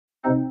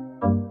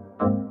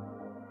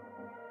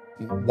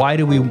Why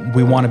do we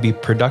want to be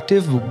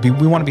productive?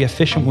 We want to be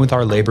efficient with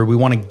our labor. We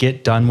want to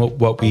get done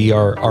what we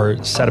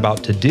are set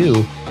about to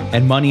do.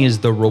 And money is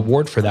the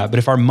reward for that. But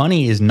if our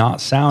money is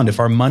not sound, if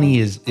our money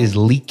is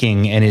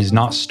leaking and is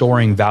not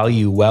storing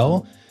value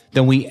well,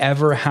 then we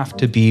ever have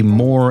to be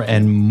more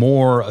and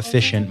more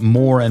efficient,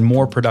 more and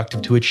more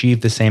productive to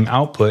achieve the same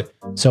output.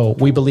 So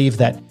we believe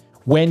that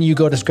when you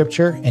go to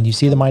Scripture and you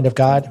see the mind of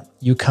God,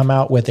 you come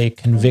out with a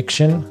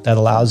conviction that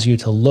allows you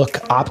to look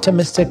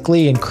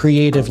optimistically and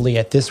creatively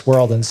at this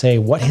world and say,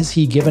 what has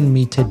He given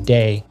me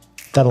today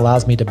that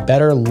allows me to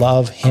better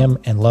love Him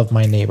and love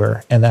my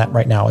neighbor? And that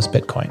right now is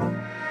Bitcoin.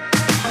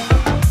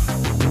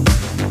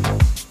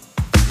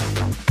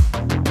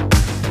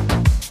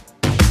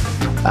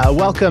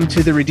 Welcome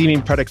to the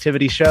Redeeming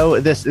Productivity Show.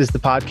 This is the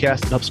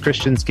podcast that helps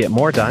Christians get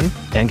more done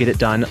and get it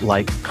done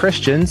like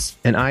Christians.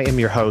 And I am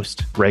your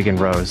host, Reagan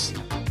Rose.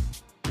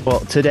 Well,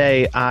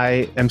 today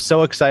I am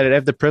so excited. I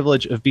have the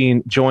privilege of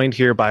being joined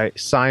here by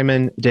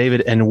Simon,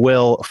 David, and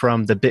Will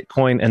from the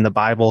Bitcoin and the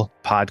Bible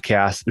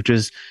podcast, which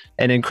is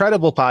an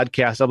incredible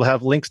podcast. I will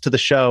have links to the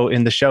show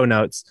in the show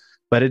notes,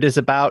 but it is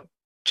about,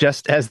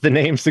 just as the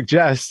name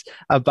suggests,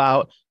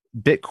 about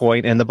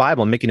Bitcoin and the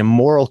Bible, making a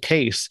moral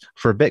case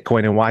for Bitcoin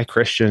and why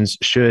Christians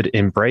should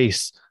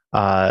embrace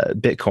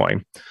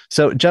Bitcoin.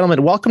 So,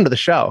 gentlemen, welcome to the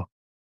show.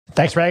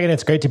 Thanks, Reagan.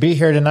 It's great to be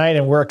here tonight,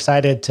 and we're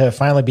excited to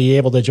finally be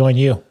able to join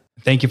you.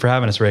 Thank you for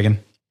having us, Reagan.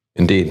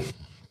 Indeed.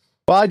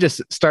 Well, I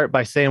just start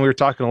by saying, we were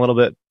talking a little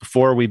bit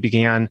before we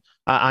began.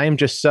 I am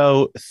just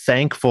so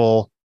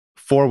thankful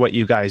for what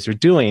you guys are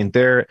doing.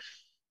 There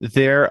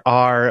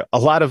are a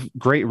lot of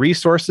great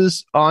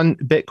resources on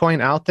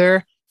Bitcoin out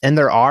there. And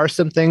there are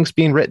some things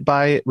being written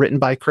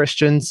by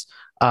Christians,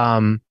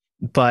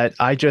 but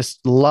I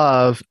just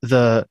love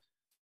the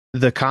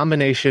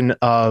combination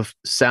of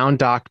sound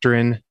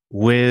doctrine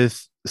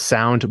with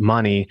sound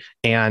money.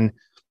 And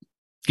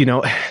you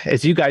know,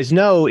 as you guys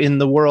know, in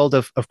the world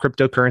of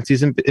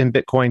cryptocurrencies and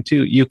Bitcoin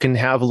too, you can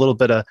have a little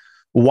bit of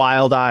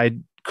wild-eyed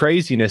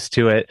craziness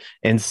to it.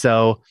 And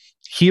so,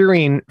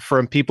 hearing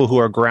from people who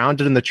are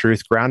grounded in the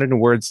truth, grounded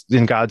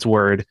in God's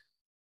word,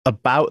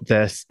 about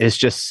this is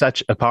just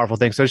such a powerful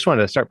thing. So I just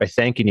wanted to start by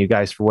thanking you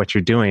guys for what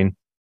you're doing.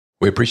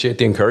 We appreciate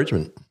the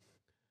encouragement.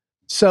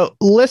 So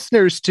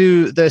listeners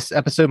to this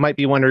episode might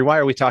be wondering, why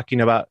are we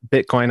talking about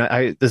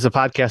Bitcoin? This is a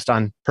podcast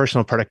on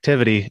personal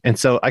productivity. And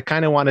so I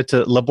kind of wanted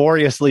to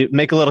laboriously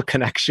make a little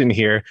connection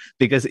here,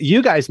 because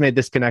you guys made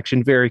this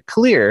connection very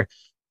clear.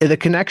 The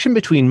connection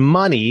between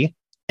money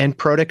and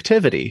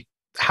productivity,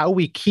 how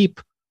we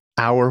keep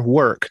our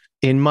work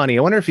in money.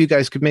 I wonder if you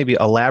guys could maybe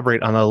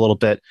elaborate on that a little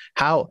bit.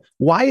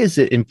 Why is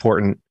it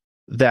important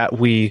that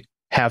we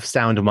have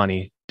sound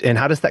money, and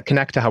how does that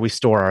connect to how we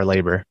store our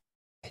labor?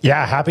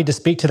 Yeah, happy to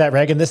speak to that,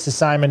 Reagan. This is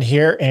Simon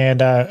here, and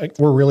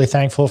we're really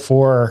thankful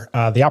for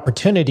the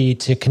opportunity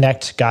to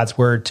connect God's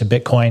word to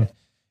Bitcoin.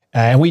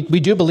 And we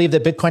do believe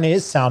that Bitcoin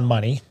is sound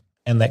money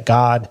and that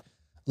God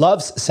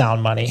loves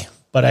sound money.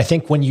 But I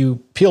think when you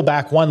peel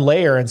back one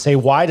layer and say,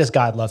 why does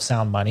God love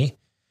sound money?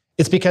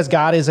 It's because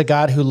God is a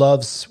God who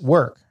loves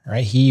work,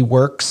 right? He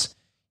works.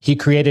 He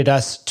created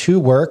us to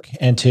work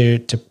and to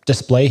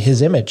display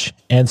His image.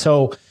 And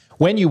so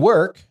when you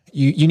work,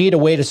 you need a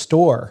way to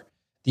store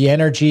the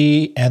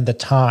energy and the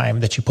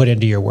time that you put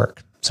into your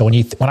work. So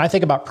when I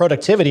think about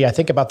productivity, I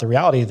think about the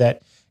reality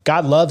that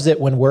God loves it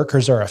when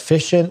workers are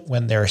efficient,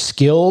 when they're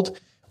skilled.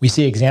 We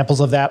see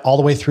examples of that all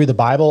the way through the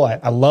Bible.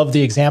 I love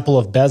the example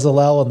of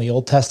Bezalel in the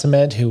Old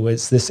Testament, who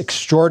was this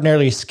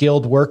extraordinarily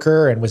skilled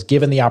worker and was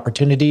given the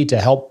opportunity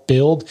to help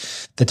build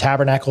the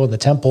tabernacle and the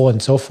temple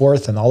and so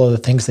forth, and all of the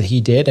things that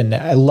he did. And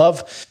I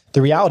love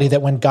the reality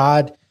that when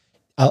God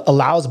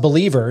allows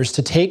believers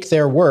to take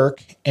their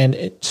work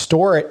and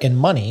store it in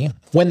money,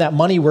 when that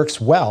money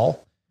works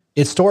well,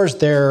 it stores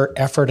their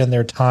effort and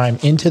their time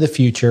into the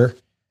future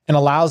and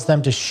allows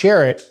them to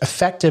share it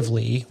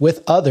effectively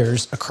with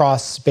others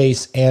across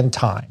space and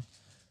time.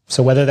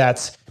 So whether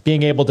that's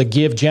being able to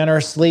give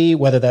generously,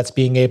 whether that's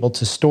being able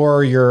to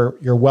store your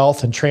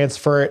wealth and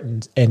transfer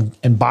it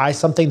and buy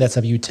something that's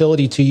of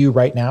utility to you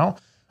right now,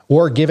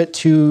 or give it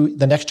to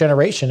the next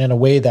generation in a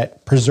way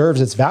that preserves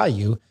its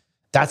value,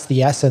 that's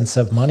the essence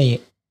of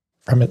money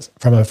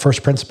from a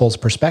first principles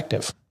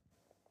perspective.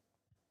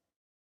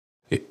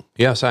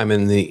 Yeah,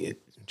 Simon,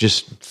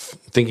 just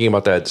thinking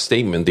about that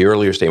statement, the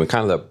earlier statement,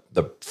 kind of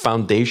the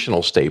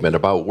foundational statement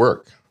about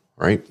work,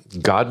 right?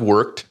 God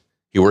worked.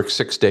 He worked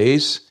 6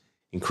 days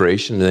in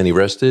creation, and then He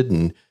rested.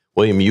 And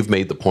William, you've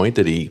made the point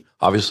that He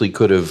obviously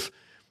could have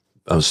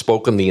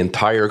spoken the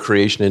entire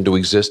creation into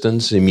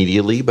existence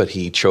immediately, but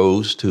He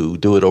chose to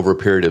do it over a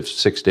period of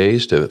 6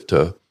 days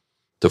to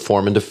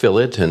form and to fill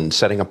it, and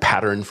setting a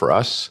pattern for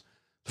us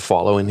to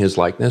follow in His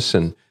likeness.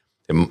 And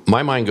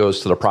my mind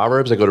goes to the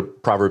Proverbs. I go to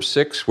Proverbs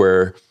 6,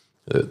 where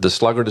the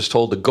sluggard is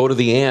told to go to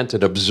the ant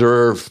and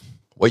observe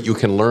what you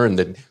can learn,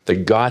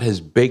 that God has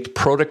baked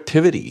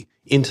productivity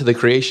into the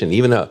creation.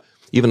 Even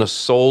a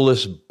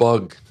soulless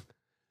bug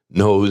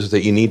knows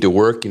that you need to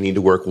work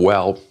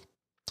well,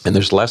 and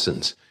there's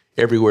lessons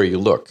everywhere you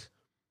look.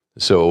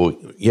 So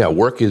yeah,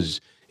 work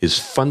is is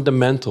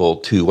fundamental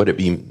to what it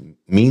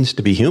means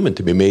to be human,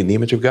 to be made in the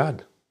image of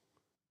God.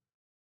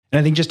 And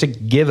I think just to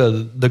give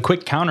the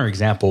quick counter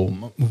example,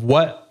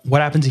 what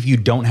happens if you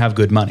don't have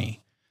good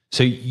money?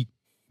 So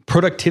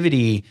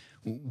productivity,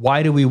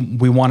 why do we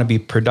want to be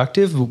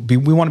productive? We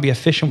want to be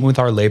efficient with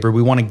our labor.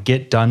 We want to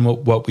get done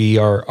what we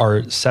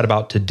are set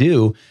about to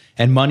do.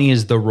 And money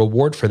is the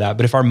reward for that.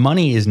 But if our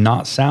money is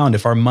not sound,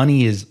 if our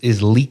money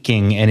is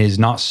leaking and is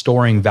not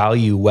storing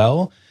value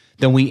well,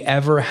 then we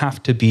ever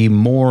have to be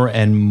more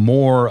and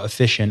more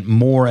efficient,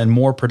 more and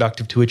more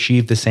productive to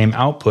achieve the same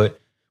output,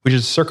 which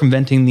is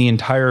circumventing the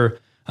entire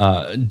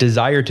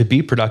desire to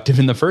be productive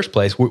in the first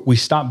place. We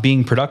stop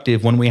being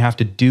productive when we have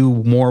to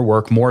do more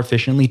work more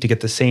efficiently to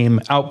get the same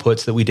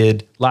outputs that we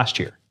did last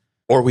year.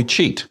 Or we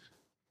cheat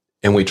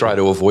and we try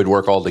to avoid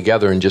work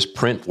altogether and just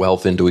print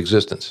wealth into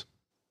existence.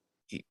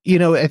 You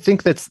know, I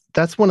think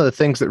that's one of the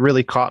things that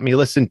really caught me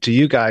listening to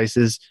you guys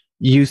is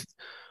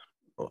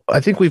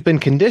I think we've been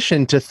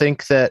conditioned to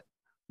think that,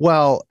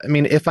 well, I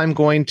mean, if I'm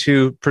going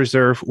to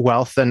preserve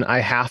wealth, then I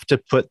have to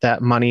put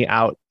that money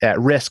out at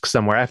risk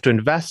somewhere. I have to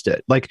invest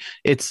it. Like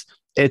it's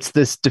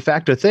this de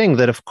facto thing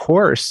that, of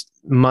course,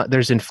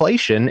 there's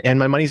inflation and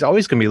my money's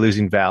always going to be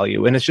losing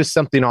value. And it's just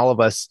something all of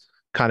us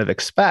kind of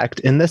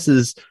expect. And this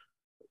is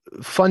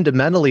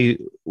fundamentally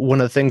one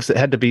of the things that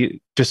had to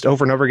be just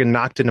over and over again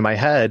knocked into my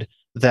head,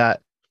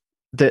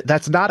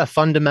 that's not a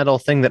fundamental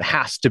thing that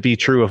has to be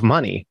true of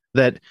money,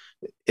 that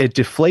a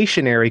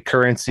deflationary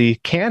currency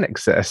can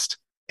exist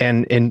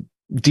and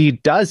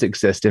indeed does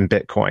exist in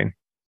Bitcoin.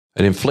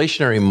 An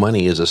inflationary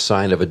money is a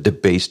sign of a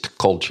debased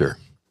culture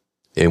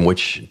in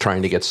which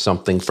trying to get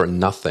something for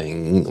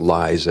nothing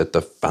lies at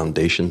the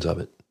foundations of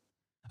it.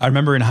 I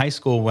remember in high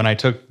school when I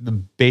took the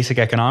basic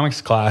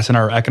economics class and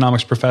our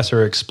economics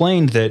professor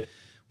explained that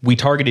we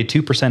targeted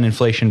 2%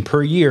 inflation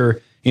per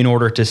year in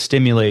order to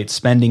stimulate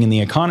spending in the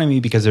economy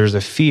because there's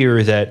a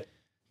fear that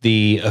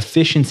the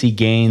efficiency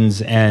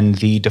gains and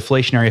the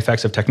deflationary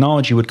effects of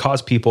technology would cause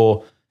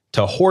people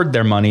to hoard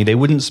their money. They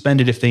wouldn't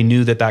spend it if they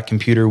knew that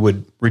computer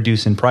would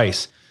reduce in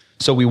price.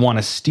 So we want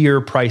to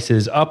steer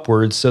prices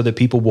upwards so that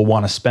people will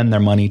want to spend their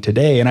money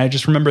today. And I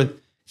just remember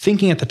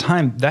thinking at the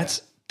time,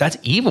 that's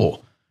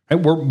evil, right?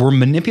 We're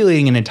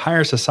manipulating an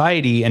entire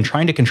society and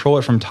trying to control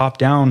it from top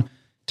down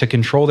to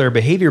control their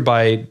behavior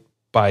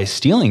by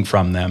stealing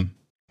from them.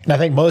 And I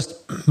think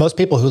most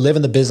people who live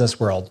in the business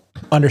world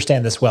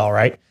understand this well,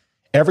 right?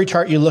 Every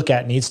chart you look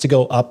at needs to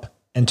go up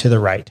and to the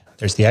right.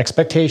 There's the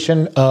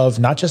expectation of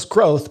not just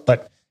growth,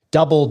 but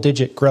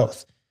double-digit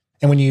growth.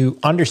 And when you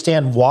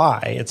understand why,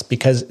 it's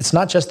because it's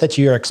not just that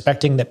you're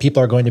expecting that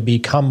people are going to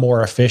become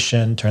more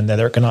efficient and that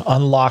they're going to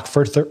unlock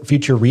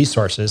future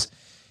resources.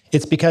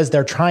 It's because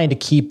they're trying to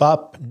keep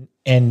up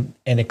and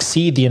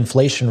exceed the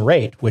inflation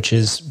rate, which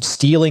is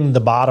stealing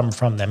the bottom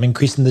from them,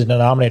 increasing the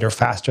denominator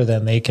faster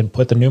than they can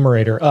put the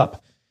numerator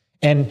up.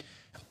 And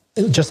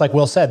just like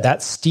Will said,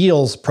 that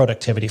steals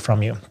productivity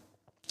from you.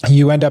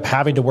 You end up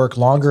having to work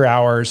longer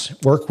hours,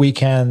 work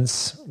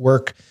weekends,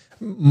 work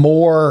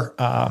more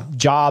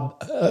job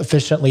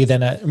efficiently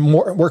than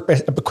more work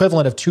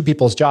equivalent of two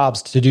people's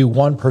jobs to do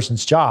one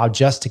person's job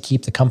just to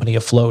keep the company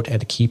afloat and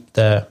to keep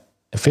the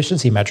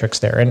efficiency metrics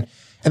there. And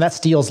that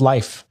steals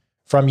life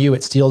from you.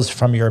 It steals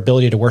from your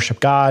ability to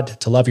worship God,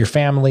 to love your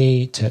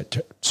family,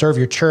 to serve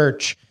your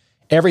church,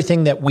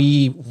 everything that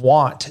we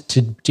want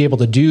to be able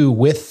to do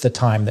with the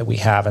time that we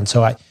have. And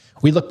so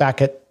we look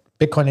back at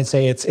Bitcoin and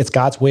say it's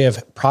God's way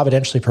of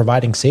providentially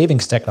providing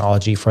savings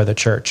technology for the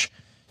church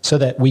so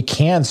that we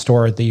can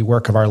store the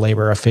work of our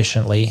labor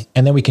efficiently,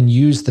 and then we can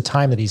use the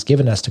time that he's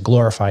given us to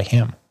glorify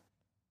him.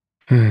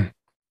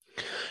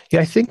 Yeah,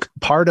 I think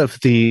part of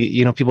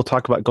the, people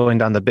talk about going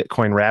down the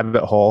Bitcoin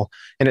rabbit hole,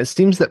 and it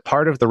seems that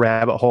part of the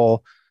rabbit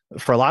hole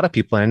for a lot of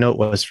people, and I know it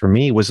was for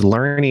me, was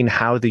learning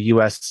how the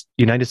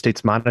United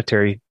States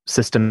monetary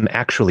system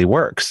actually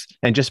works,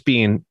 and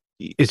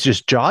it's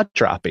just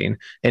jaw-dropping.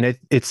 And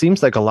it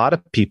seems like a lot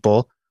of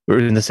people who are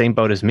in the same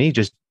boat as me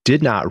just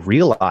did not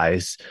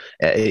realize.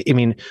 I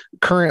mean,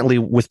 currently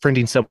with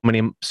printing so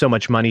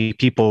much money,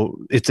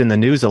 it's in the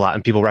news a lot,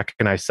 and people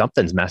recognize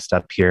something's messed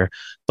up here.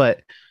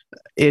 But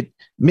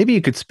maybe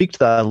you could speak to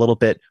that a little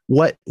bit.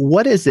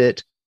 What is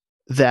it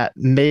that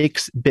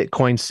makes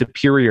Bitcoin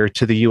superior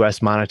to the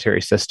U.S.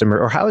 monetary system,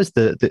 or how is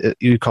the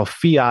you call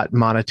fiat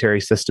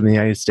monetary system in the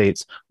United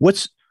States?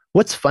 What's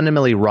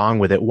fundamentally wrong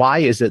with it? Why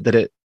is it that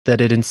it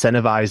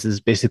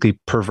incentivizes basically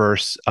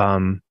perverse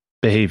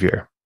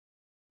behavior?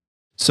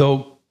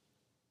 So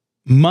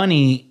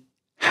money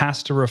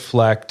has to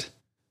reflect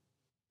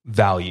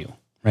value,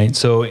 right?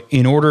 So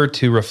in order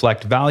to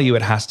reflect value,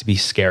 it has to be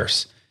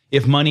scarce.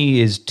 If money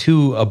is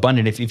too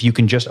abundant, if you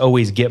can just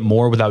always get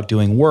more without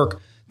doing work,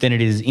 then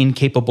it is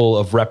incapable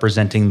of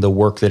representing the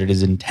work that it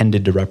is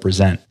intended to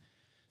represent.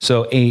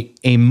 So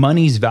a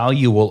money's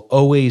value will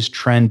always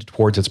trend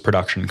towards its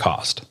production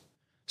cost.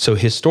 So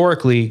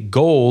historically,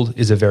 gold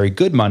is a very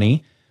good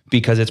money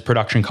because its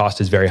production cost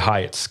is very high.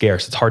 It's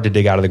scarce. It's hard to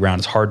dig out of the ground.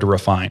 It's hard to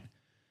refine.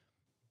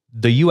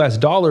 The US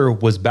dollar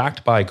was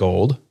backed by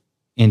gold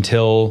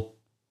until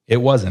it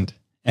wasn't.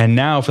 And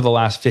now for the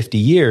last 50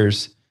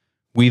 years,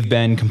 we've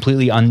been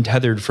completely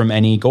untethered from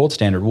any gold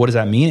standard. What does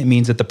that mean? It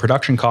means that the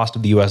production cost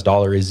of the US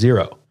dollar is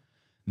zero.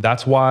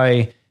 That's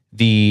why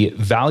the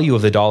value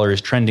of the dollar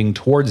is trending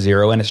towards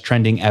zero, and it's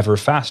trending ever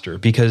faster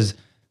because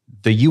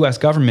the US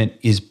government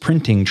is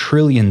printing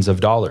trillions of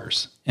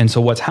dollars. And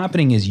so what's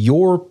happening is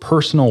your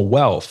personal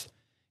wealth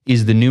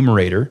is the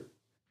numerator.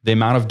 The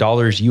amount of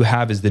dollars you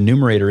have is the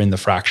numerator in the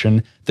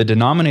fraction. The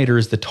denominator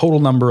is the total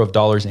number of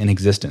dollars in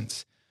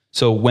existence.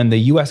 So when the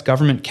US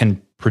government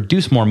can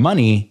produce more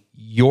money,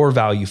 your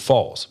value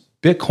falls.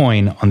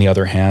 Bitcoin, on the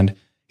other hand,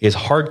 is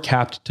hard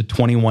capped to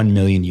 21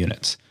 million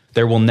units.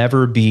 There will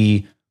never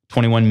be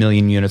 21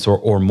 million units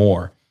or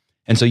more.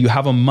 And so you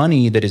have a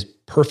money that is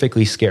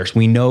perfectly scarce.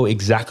 We know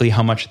exactly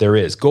how much there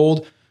is.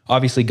 Gold,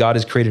 obviously God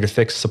has created a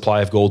fixed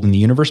supply of gold in the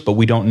universe, but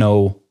we don't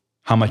know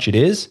how much it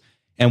is.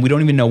 And we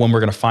don't even know when we're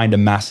going to find a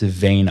massive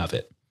vein of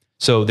it.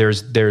 So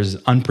there's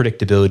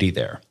unpredictability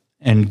there.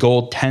 And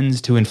gold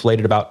tends to inflate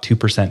at about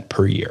 2%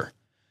 per year.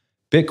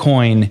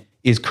 Bitcoin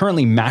is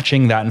currently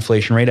matching that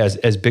inflation rate as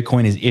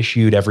Bitcoin is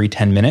issued every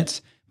 10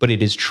 minutes, but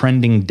it is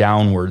trending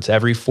downwards.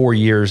 Every 4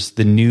 years,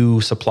 the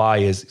new supply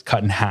is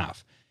cut in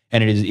half,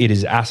 and it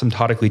is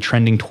asymptotically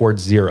trending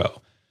towards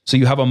zero. So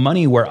you have a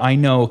money where I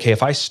know, okay,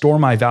 if I store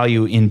my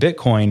value in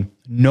Bitcoin,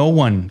 no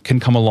one can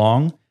come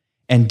along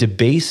and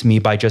debase me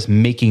by just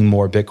making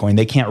more Bitcoin.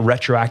 They can't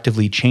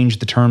retroactively change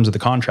the terms of the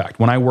contract.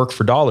 When I work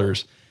for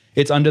dollars,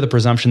 it's under the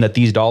presumption that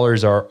these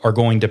dollars are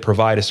going to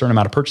provide a certain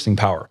amount of purchasing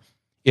power.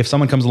 If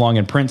someone comes along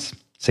and prints,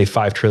 say,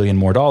 5 trillion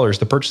more dollars,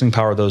 the purchasing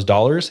power of those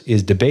dollars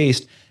is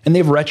debased, and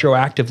they've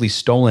retroactively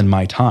stolen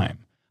my time.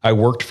 I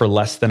worked for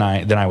less than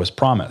I was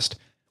promised.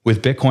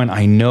 With Bitcoin,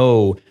 I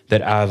know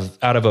that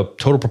out of a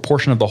total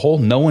proportion of the whole,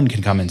 no one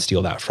can come and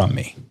steal that from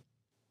me.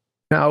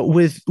 Now,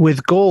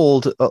 with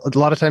gold, a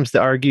lot of times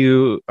the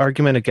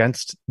argument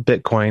against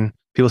Bitcoin,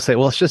 people say,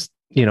 well, it's just,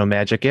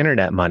 magic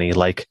internet money.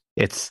 Like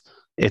it's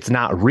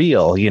not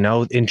real,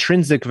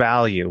 intrinsic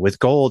value. With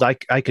gold,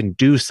 I can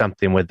do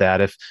something with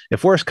that.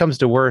 If worse comes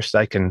to worst,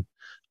 I can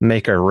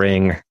make a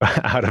ring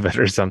out of it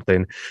or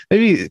something.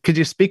 Maybe could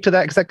you speak to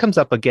that? Because that comes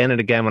up again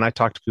and again when I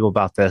talk to people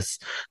about this,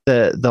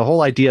 the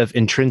whole idea of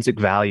intrinsic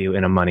value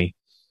in a money.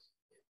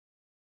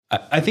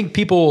 I think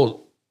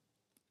people,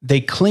 they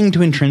cling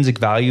to intrinsic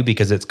value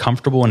because it's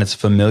comfortable and it's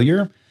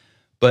familiar,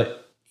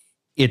 but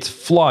it's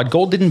flawed.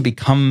 Gold didn't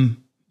become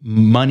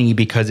money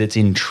because it's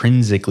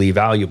intrinsically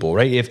valuable,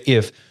 right?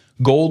 If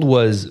gold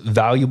was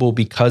valuable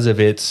because of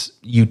its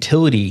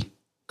utility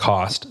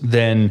cost,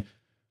 then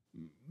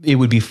it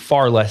would be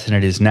far less than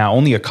it is now.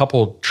 Only a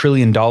couple $1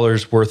 trillion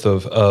worth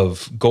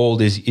of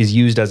gold is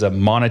used as a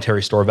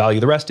monetary store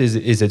value. The rest is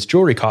its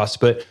jewelry costs,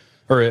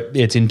 or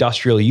its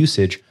industrial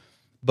usage.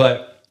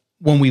 But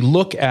when we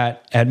look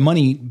at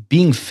money,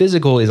 being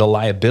physical is a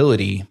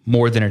liability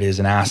more than it is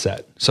an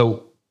asset.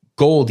 So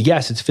gold,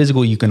 yes, it's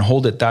physical. You can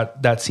hold it.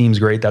 That seems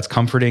great. That's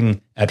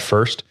comforting at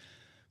first.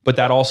 But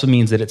that also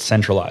means that it's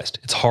centralized.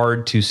 It's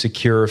hard to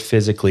secure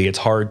physically. It's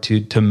hard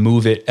to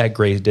move it at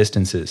great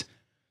distances.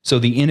 So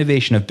the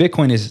innovation of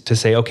Bitcoin is to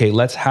say, okay,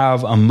 let's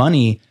have a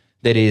money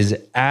that is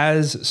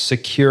as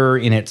secure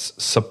in its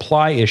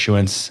supply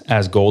issuance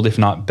as gold, if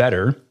not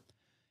better.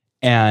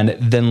 And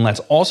then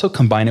let's also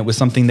combine it with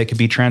something that could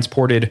be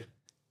transported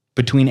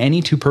between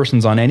any two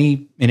persons in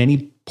any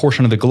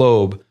portion of the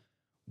globe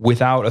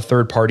without a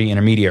third-party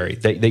intermediary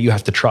that you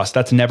have to trust.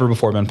 That's never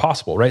before been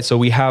possible, right? So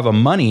we have a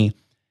money,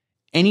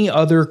 any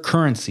other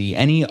currency,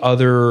 any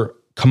other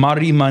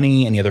commodity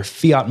money, any other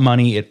fiat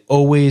money, it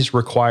always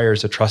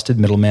requires a trusted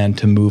middleman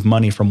to move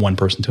money from one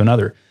person to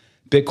another.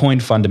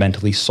 Bitcoin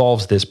fundamentally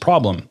solves this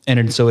problem.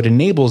 And so it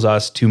enables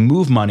us to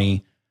move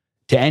money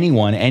to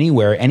anyone,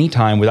 anywhere,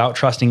 anytime without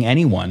trusting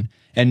anyone,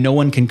 and no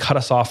one can cut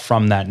us off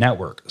from that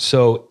network.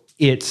 So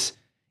its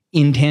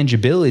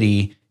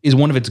intangibility is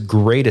one of its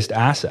greatest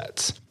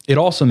assets. It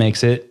also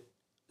makes it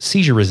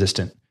seizure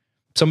resistant.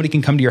 Somebody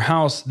can come to your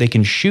house, they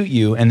can shoot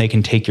you, and they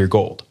can take your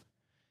gold.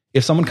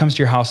 If someone comes to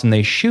your house and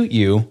they shoot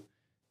you,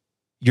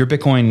 your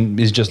Bitcoin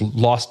is just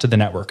lost to the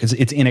network.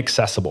 It's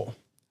inaccessible,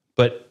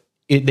 but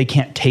they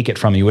can't take it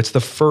from you. It's the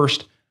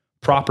first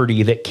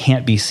property that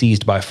can't be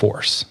seized by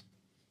force.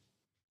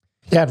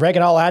 Yeah, and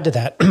Reagan, I'll add to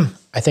that.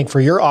 I think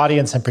for your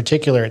audience in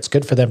particular, it's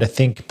good for them to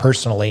think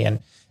personally. And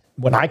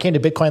when I came to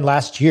Bitcoin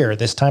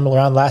this time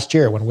around last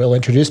year, when Will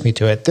introduced me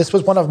to it, this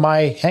was one of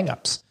my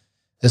hangups.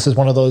 This is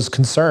one of those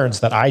concerns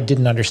that I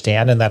didn't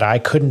understand and that I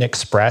couldn't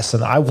express.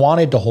 And I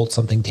wanted to hold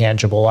something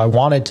tangible. I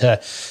wanted to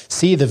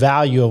see the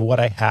value of what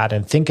I had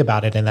and think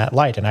about it in that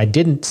light. And I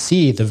didn't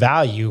see the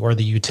value or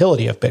the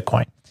utility of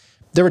Bitcoin.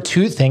 There were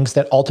two things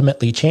that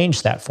ultimately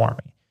changed that for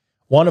me.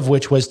 One of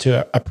which was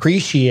to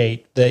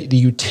appreciate the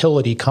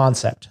utility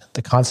concept,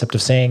 the concept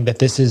of saying that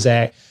this is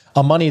a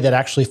money that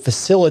actually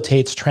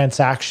facilitates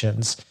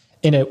transactions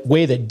in a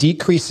way that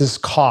decreases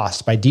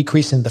cost by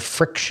decreasing the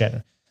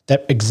friction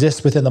that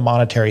exists within the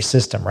monetary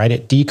system, right?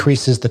 It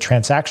decreases the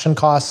transaction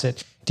costs,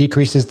 it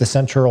decreases the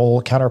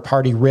central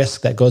counterparty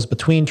risk that goes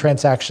between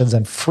transactions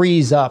and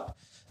frees up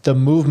the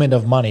movement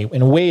of money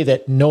in a way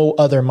that no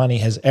other money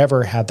has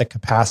ever had the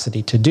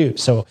capacity to do.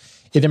 So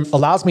it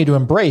allows me to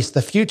embrace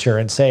the future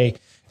and say,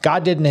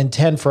 God didn't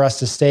intend for us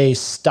to stay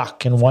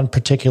stuck in one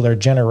particular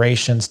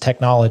generation's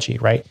technology,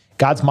 right?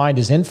 God's mind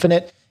is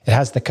infinite. It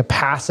has the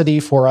capacity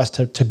for us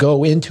to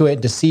go into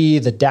it, to see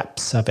the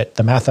depths of it,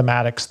 the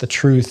mathematics, the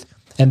truth.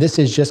 And this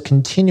is just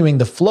continuing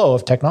the flow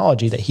of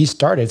technology that he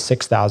started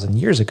 6,000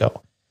 years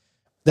ago.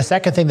 The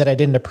second thing that I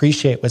didn't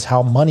appreciate was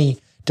how money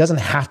doesn't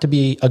have to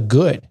be a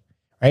good,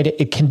 right?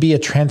 It can be a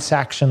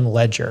transaction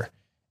ledger.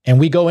 And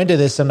we go into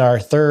this in our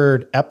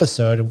third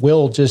episode.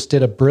 Will just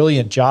did a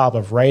brilliant job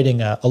of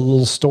writing a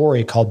little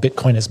story called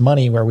Bitcoin is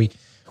Money, where we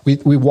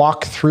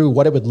walk through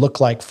what it would look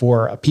like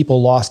for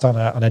people lost on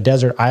a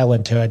desert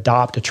island to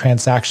adopt a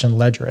transaction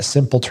ledger, a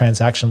simple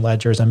transaction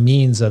ledger as a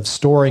means of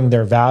storing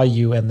their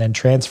value and then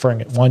transferring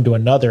it one to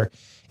another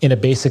in a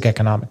basic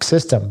economic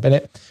system. And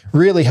it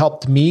really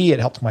helped me. It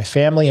helped my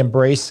family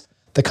embrace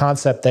the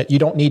concept that you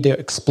don't need to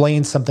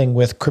explain something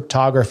with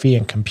cryptography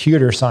and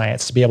computer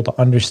science to be able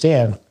to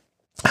understand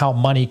how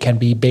money can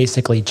be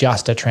basically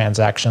just a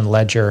transaction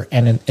ledger.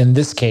 And in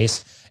this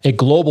case, a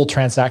global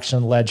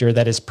transaction ledger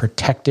that is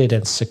protected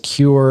and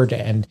secured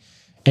and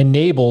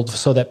enabled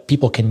so that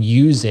people can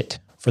use it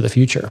for the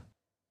future.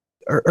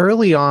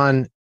 Early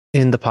on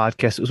in the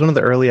podcast, it was one of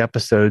the early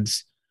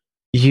episodes,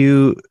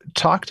 you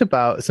talked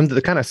about something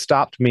that kind of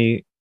stopped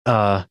me,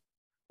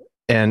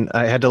 and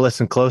I had to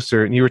listen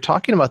closer. And you were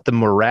talking about the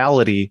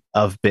morality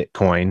of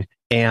Bitcoin.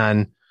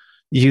 And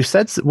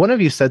one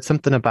of you said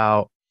something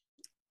about,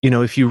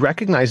 if you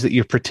recognize that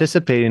you're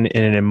participating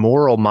in an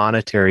immoral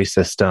monetary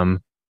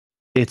system,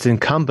 it's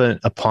incumbent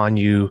upon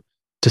you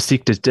to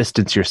seek to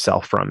distance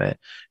yourself from it.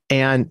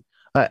 And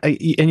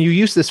you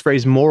use this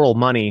phrase moral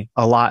money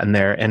a lot in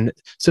there. And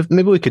so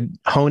maybe we could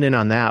hone in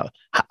on that.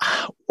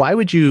 Why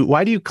do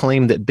you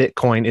claim that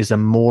Bitcoin is a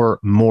more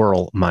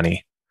moral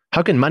money?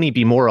 How can money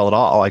be moral at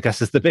all? I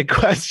guess is the big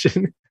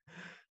question.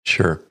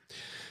 Sure.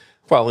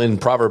 Well, in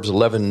Proverbs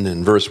 11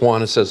 and verse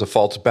 1, it says, a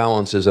false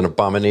balance is an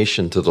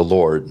abomination to the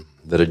Lord,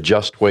 that a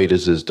just weight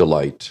is his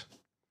delight.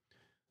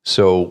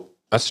 So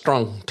that's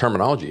strong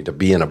terminology, to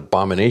be an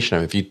abomination. I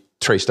mean, if you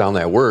trace down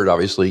that word,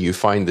 obviously you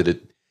find that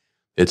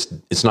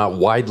it's not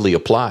widely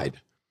applied.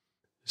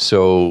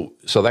 So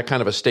that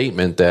kind of a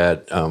statement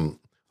that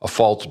a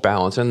false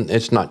balance, and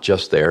it's not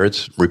just there,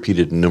 it's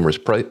repeated in numerous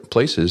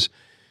places,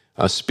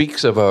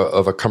 speaks of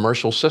a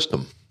commercial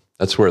system.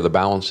 That's where the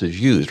balance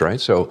is used,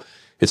 right? So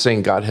it's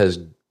saying God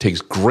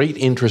takes great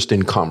interest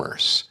in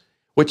commerce,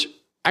 which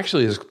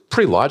actually is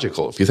pretty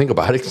logical if you think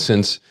about it,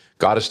 since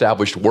God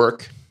established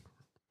work,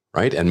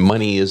 right? And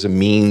money is a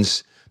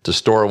means to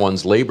store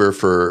one's labor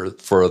for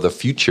the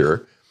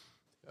future.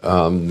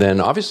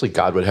 Then obviously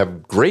God would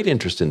have great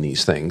interest in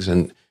these things.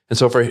 And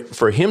so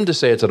for him to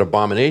say it's an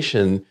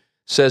abomination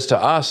says to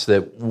us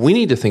that we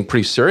need to think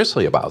pretty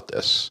seriously about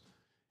this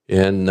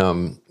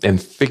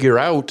and figure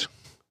out,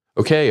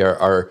 okay,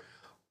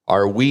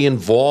 are we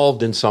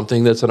involved in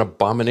something that's an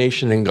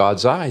abomination in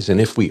God's eyes?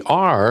 And if we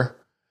are,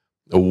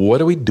 what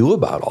do we do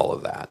about all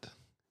of that?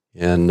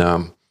 And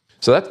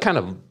so that kind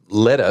of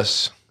led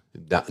us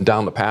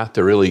down the path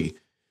to really,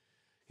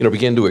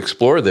 begin to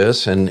explore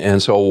this.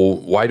 And so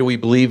why do we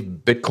believe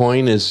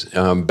Bitcoin is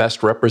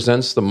best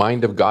represents the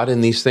mind of God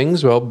in these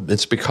things? Well,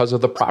 it's because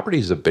of the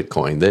properties of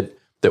Bitcoin,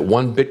 that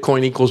one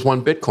Bitcoin equals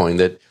one Bitcoin,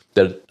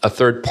 that a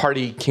third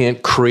party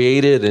can't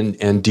create it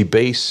and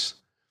debase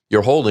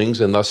your holdings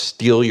and thus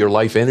steal your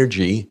life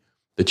energy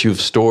that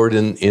you've stored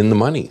in the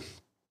money,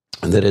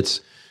 and that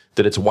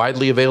it's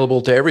widely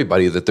available to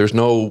everybody, that there's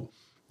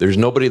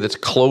nobody that's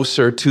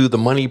closer to the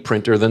money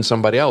printer than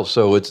somebody else.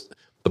 So it's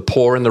the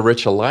poor and the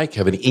rich alike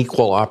have an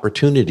equal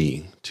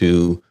opportunity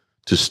to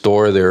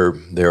store their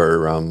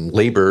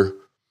labor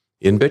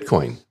in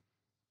Bitcoin.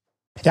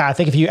 Yeah, I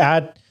think if you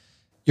add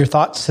your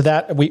thoughts to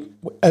that, we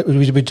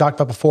talked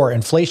about before,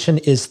 inflation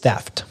is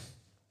theft.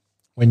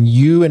 When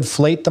you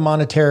inflate the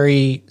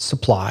monetary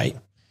supply,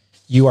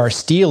 you are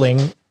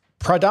stealing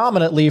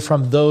predominantly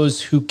from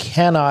those who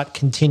cannot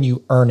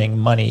continue earning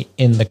money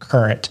in the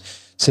current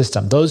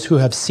system. Those who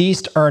have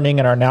ceased earning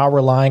and are now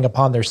relying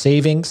upon their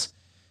savings,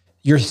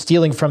 you're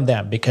stealing from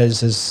them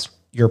because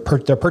their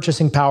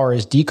purchasing power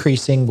is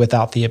decreasing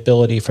without the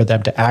ability for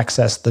them to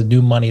access the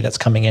new money that's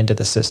coming into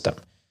the system.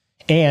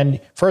 And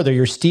further,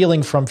 you're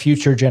stealing from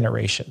future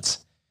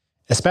generations,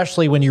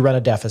 especially when you run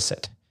a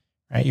deficit.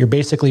 Right? You're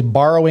basically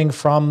borrowing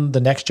from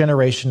the next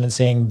generation and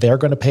saying they're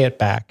going to pay it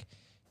back.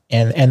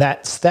 And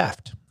that's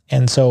theft.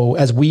 And so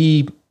as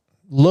we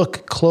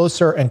look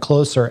closer and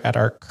closer at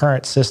our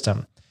current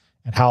system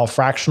and how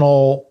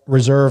fractional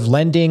reserve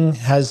lending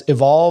has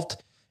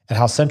evolved and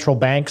how central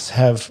banks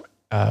have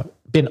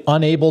been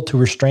unable to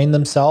restrain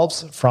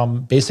themselves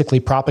from basically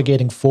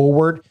propagating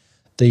forward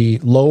the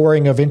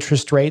lowering of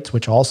interest rates,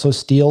 which also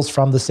steals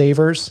from the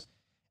savers,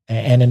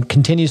 and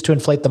continues to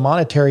inflate the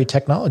monetary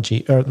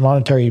technology or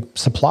monetary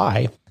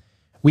supply,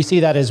 we see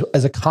that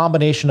as a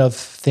combination of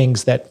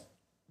things that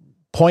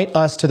point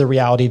us to the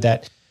reality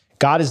that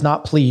God is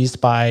not pleased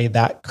by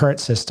that current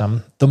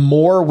system. The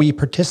more we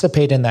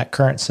participate in that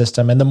current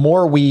system and the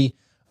more we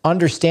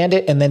understand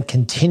it and then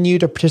continue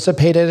to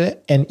participate in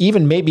it and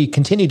even maybe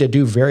continue to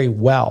do very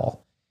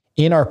well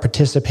in our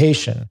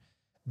participation,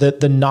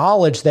 the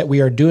knowledge that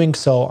we are doing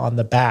so on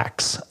the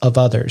backs of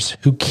others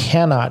who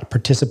cannot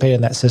participate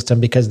in that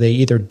system because they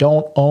either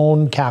don't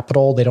own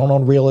capital, they don't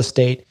own real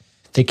estate,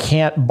 they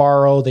can't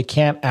borrow, they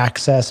can't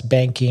access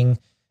banking,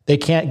 they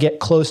can't get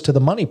close to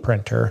the money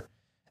printer.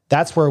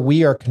 That's where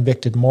we are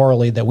convicted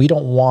morally that we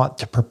don't want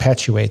to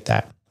perpetuate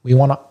that. We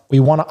want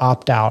to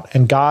opt out.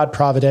 And God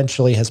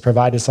providentially has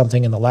provided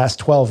something in the last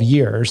 12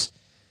 years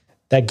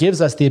that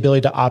gives us the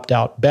ability to opt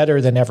out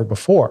better than ever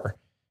before.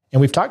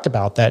 And we've talked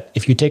about that.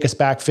 If you take us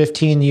back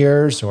 15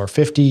 years or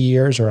 50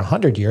 years or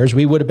 100 years,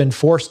 we would have been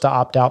forced to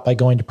opt out by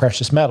going to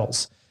precious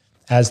metals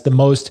as the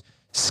most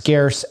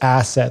scarce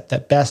asset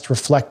that best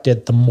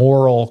reflected the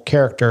moral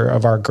character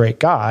of our great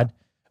God.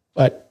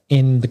 But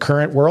in the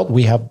current world,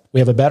 we have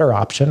a better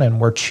option, and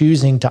we're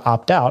choosing to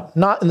opt out,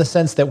 not in the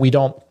sense that we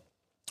don't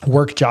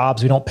work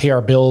jobs, we don't pay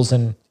our bills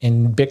in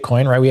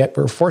Bitcoin, right?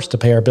 We're forced to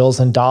pay our bills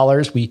in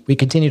dollars. We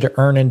continue to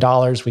earn in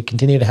dollars. We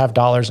continue to have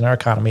dollars in our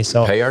economy.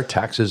 So pay our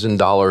taxes in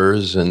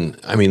dollars. And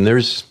I mean,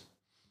 there's,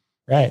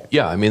 right.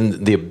 Yeah. I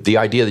mean, the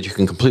idea that you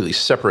can completely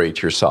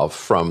separate yourself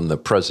from the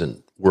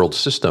present world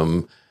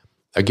system,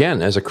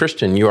 again, as a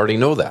Christian, you already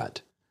know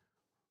that.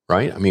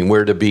 Right? I mean,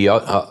 we're to be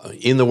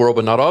in the world,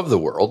 but not of the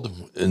world.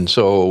 And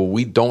so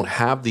we don't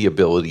have the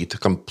ability to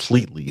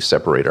completely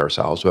separate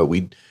ourselves, but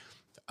we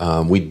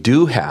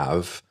do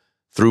have,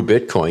 through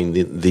Bitcoin,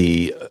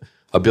 the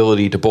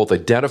ability to both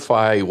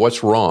identify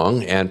what's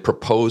wrong and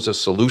propose a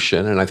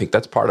solution. And I think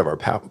that's part of our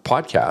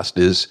podcast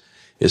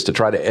is to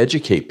try to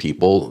educate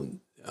people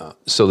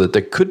so that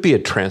there could be a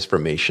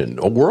transformation,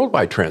 a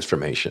worldwide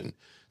transformation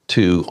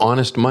to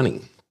honest money,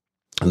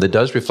 and that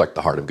does reflect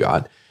the heart of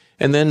God.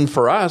 And then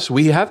for us,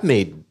 we have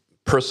made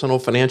personal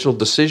financial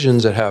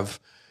decisions that have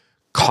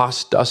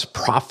cost us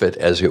profit,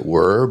 as it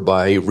were,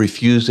 by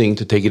refusing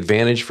to take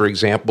advantage, for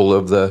example,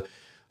 of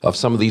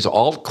some of these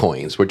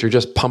altcoins, which are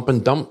just pump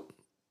and dump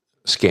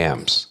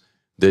scams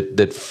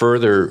that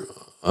further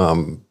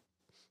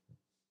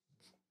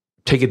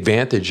take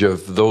advantage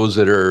of those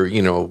that are,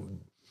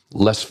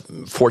 less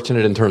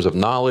fortunate in terms of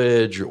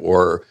knowledge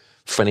or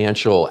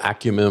financial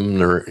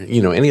acumen or,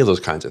 any of those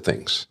kinds of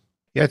things.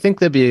 Yeah, I think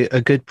that'd be a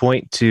good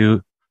point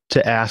to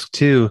ask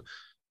too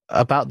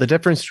about the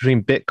difference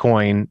between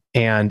Bitcoin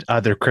and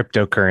other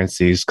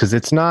cryptocurrencies, because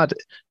it's not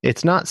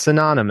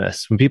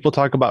synonymous. When people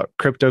talk about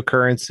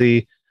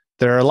cryptocurrency,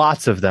 there are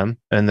lots of them,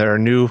 and there are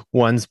new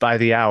ones by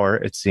the hour,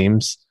 it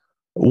seems.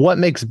 What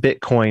makes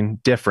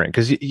Bitcoin different?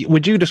 Because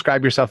would you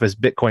describe yourself as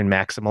Bitcoin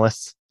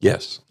maximalists?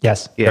 Yes.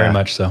 Yes, Yeah. very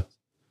much so.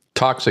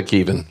 Toxic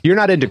even. You're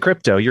not into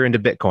crypto, you're into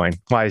Bitcoin.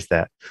 Why is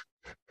that?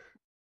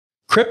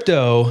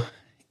 Crypto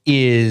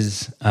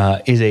is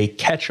a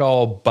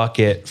catch-all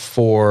bucket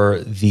for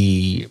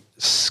the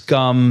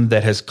scum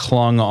that has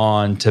clung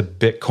on to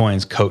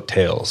Bitcoin's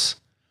coattails.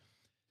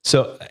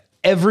 So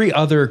every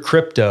other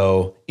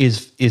crypto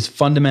is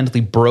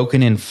fundamentally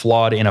broken and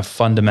flawed in a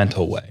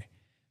fundamental way.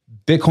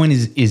 Bitcoin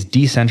is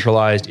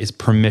decentralized, it's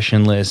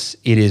permissionless,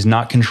 it is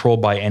not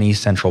controlled by any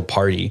central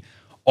party.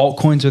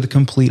 Altcoins are the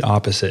complete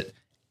opposite.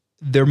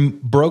 They're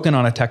broken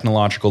on a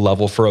technological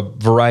level for a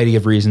variety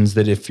of reasons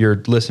that if your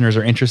listeners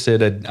are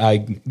interested, I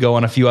go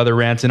on a few other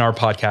rants in our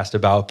podcast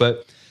about.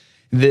 But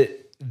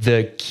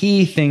the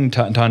key thing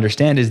to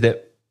understand is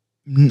that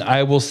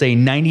I will say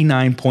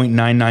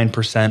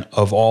 99.99%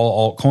 of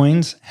all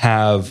altcoins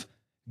have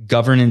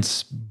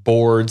governance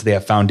boards, they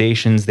have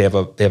foundations, they have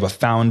a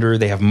founder,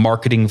 they have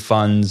marketing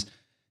funds.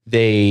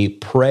 They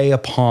prey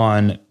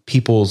upon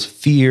people's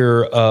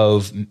fear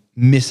of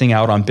missing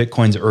out on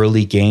Bitcoin's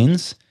early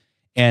gains.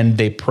 And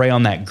they prey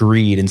on that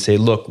greed and say,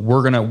 look,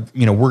 we're gonna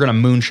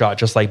moonshot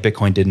just like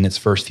Bitcoin did in its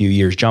first few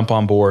years. Jump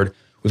on board.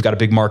 We've got a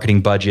big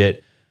marketing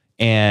budget.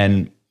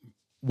 And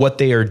what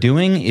they are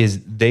doing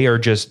is they are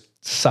just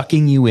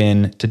sucking you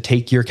in to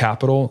take your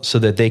capital so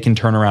that they can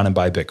turn around and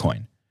buy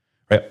Bitcoin.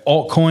 Right?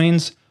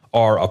 Altcoins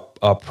are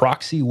a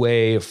proxy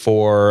way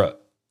for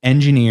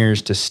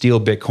engineers to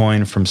steal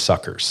Bitcoin from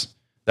suckers.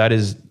 That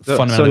is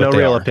fundamentally so no what they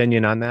real are.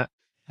 opinion on that.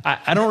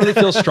 I don't really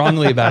feel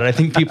strongly about it. I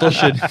think people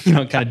should,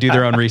 kind of do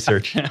their own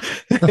research.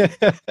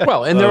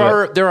 Well, and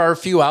there are a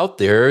few out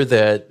there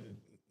that,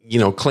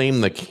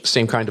 claim the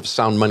same kind of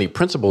sound money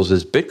principles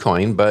as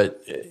Bitcoin.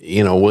 But,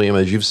 William,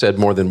 as you've said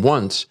more than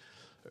once,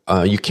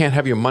 you can't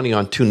have your money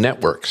on two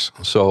networks.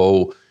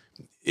 So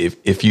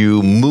if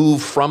you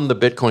move from the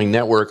Bitcoin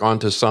network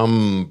onto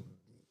some,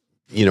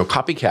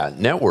 copycat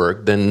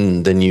network,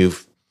 then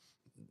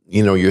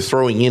you're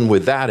throwing in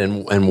with that.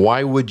 And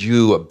why would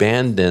you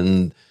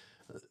abandon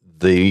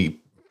the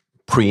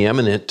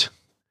preeminent,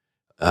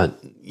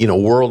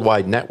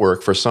 worldwide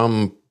network for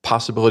some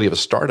possibility of a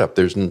startup?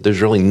 There's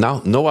really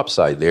no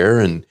upside there,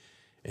 and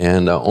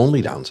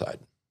only downside.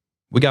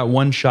 We got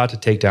one shot to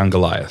take down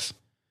Goliath.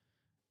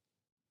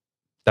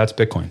 That's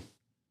Bitcoin.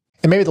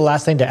 And maybe the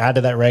last thing to add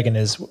to that, Reagan,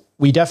 is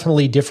we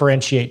definitely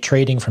differentiate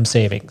trading from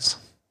savings.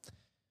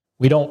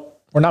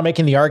 we're not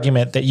making the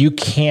argument that you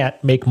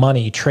can't make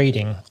money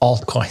trading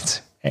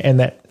altcoins and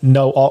that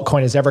no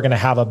altcoin is ever going to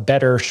have a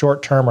better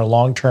short-term or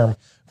long-term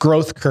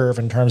growth curve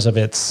in terms of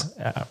its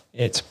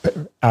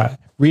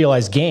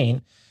realized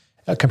gain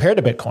compared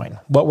to Bitcoin.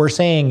 What we're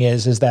saying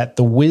is that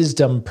the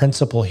wisdom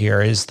principle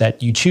here is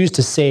that you choose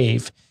to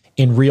save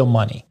in real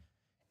money.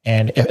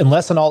 And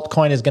unless an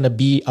altcoin is going to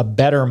be a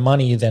better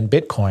money than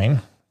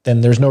Bitcoin,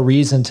 then there's no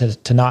reason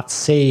to not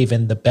save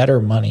in the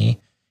better money.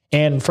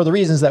 And for the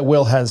reasons that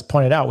Will has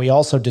pointed out, we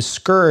also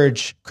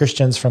discourage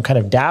Christians from kind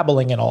of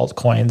dabbling in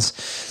altcoins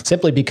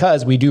simply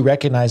because we do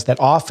recognize that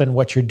often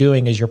what you're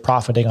doing is you're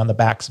profiting on the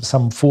backs of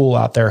some fool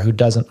out there who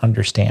doesn't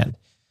understand.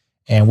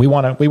 And we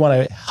want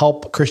to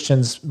help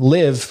Christians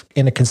live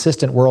in a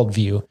consistent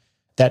worldview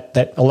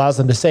that allows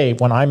them to say,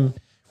 when I'm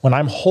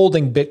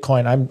holding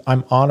Bitcoin,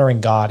 I'm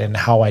honoring God in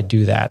how I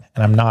do that,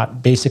 and I'm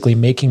not basically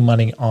making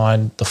money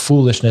on the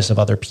foolishness of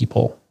other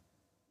people.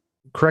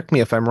 Correct me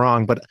if I'm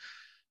wrong, but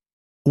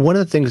one of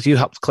the things you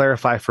helped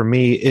clarify for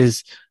me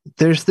is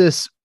there's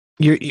this,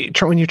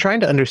 when you're trying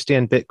to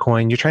understand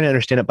Bitcoin, you're trying to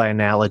understand it by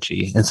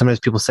analogy. And sometimes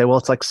people say, well,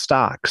 it's like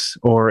stocks,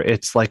 or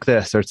it's like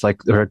this,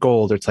 or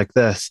gold, or it's like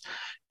this.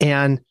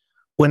 And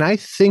when I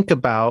think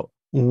about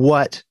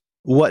what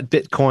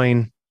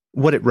Bitcoin,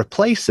 what it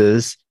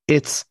replaces,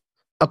 it's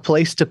a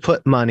place to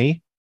put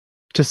money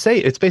to say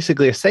it's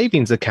basically a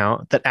savings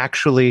account that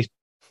actually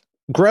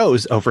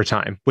grows over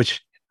time,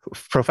 which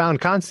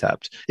profound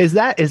concept. Is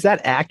that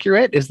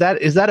accurate? Is that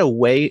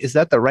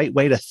the right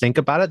way to think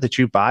about it, that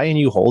you buy and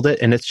you hold it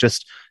and it's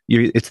just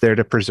it's there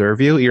to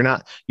preserve you? You're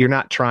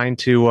not trying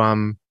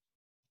to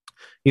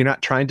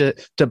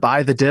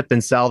buy the dip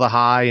and sell the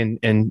high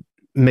and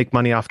make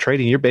money off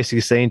trading. You're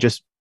basically saying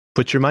just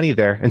put your money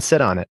there and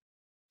sit on it.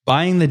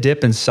 Buying the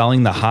dip and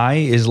selling the high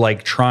is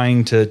like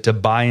trying to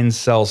buy and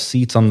sell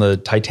seats on the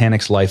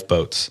Titanic's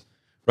lifeboats,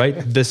 right?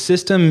 The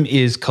system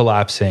is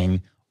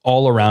collapsing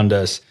all around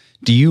us.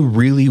 Do you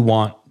really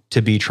want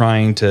to be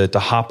trying to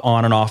hop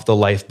on and off the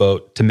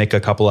lifeboat to make a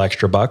couple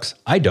extra bucks?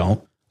 I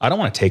don't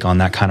want to take on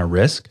that kind of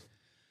risk.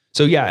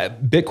 So yeah,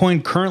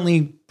 Bitcoin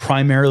currently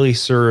primarily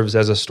serves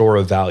as a store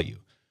of value,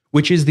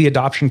 which is the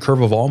adoption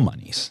curve of all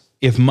monies.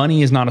 If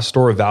money is not a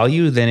store of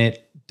value, then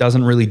it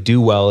doesn't really do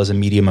well as a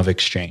medium of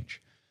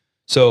exchange.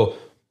 So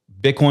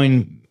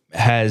Bitcoin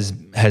has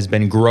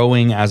been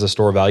growing as a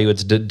store of value.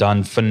 It's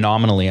done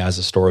phenomenally as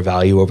a store of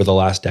value over the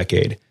last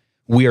decade.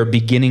 We are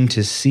beginning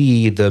to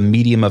see the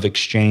medium of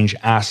exchange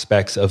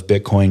aspects of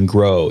Bitcoin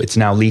grow. It's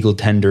now legal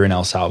tender in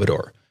El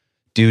Salvador.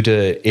 Due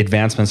to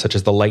advancements such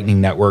as the Lightning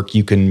Network,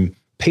 you can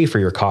pay for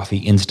your coffee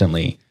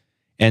instantly.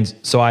 And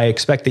so I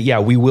expect that, yeah,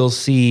 we will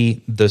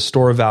see the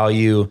store of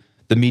value,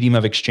 the medium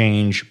of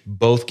exchange,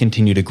 both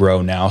continue to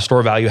grow now. Store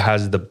of value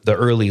has the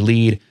early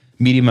lead.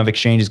 Medium of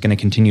exchange is going to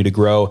continue to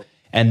grow.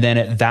 And then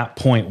at that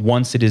point,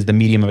 once it is the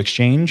medium of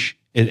exchange,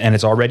 and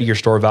it's already your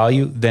store of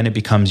value, then it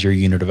becomes your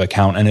unit of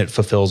account and it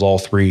fulfills all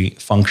three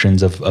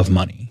functions of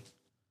money.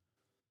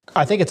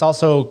 I think it's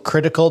also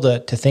critical to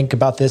think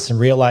about this and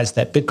realize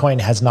that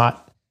Bitcoin has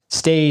not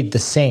stayed the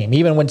same.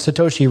 Even when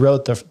Satoshi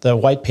wrote the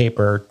white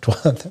paper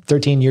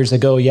 13 years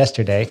ago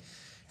yesterday,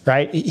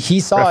 right?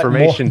 He saw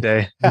Reformation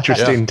Day.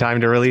 Interesting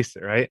time to release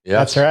it, right?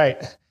 Yes. That's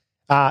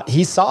right.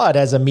 He saw it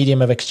as a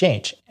medium of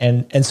exchange.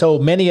 And so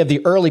many of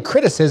the early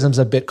criticisms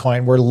of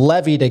Bitcoin were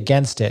levied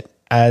against it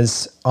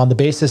as on the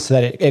basis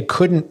that it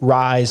couldn't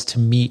rise to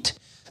meet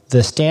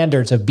the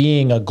standards of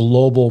being a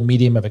global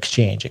medium of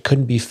exchange. It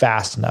couldn't be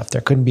fast enough.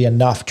 There couldn't be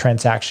enough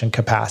transaction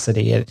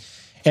capacity.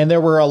 And there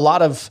were a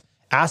lot of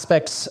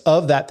aspects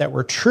of that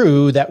were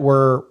true that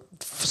were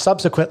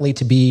subsequently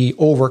to be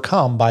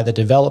overcome by the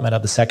development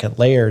of the second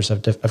layers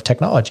of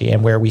technology,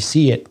 and where we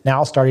see it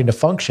now starting to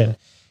function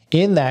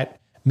in that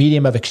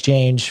medium of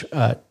exchange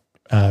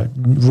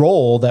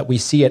role that we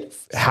see it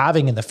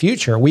having in the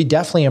future. We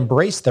definitely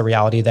embrace the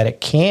reality that it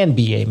can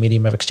be a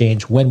medium of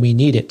exchange when we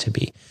need it to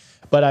be.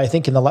 But I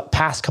think in the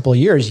past couple of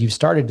years, you've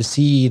started to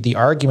see the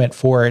argument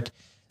for it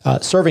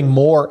serving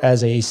more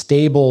as a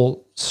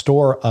stable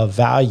store of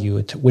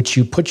value, to which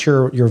you put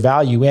your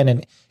value in,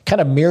 and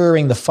kind of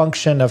mirroring the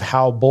function of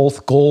how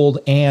both gold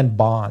and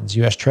bonds,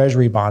 U.S.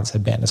 Treasury bonds,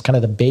 have been. It's kind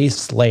of the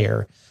base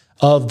layer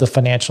of the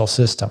financial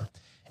system.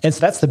 And so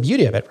that's the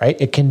beauty of it, right?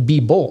 It can be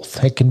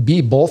both. It can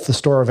be both the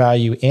store of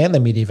value and the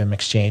medium of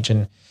exchange.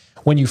 And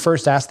when you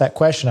first asked that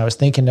question, I was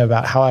thinking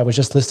about how I was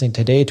just listening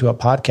today to a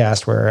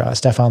podcast where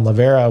Stefan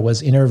Livera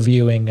was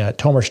interviewing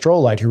Tomer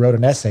Strolight, who wrote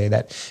an essay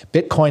that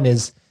Bitcoin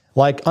is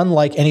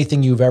unlike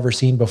anything you've ever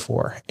seen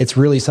before. It's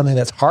really something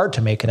that's hard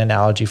to make an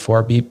analogy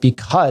for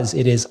because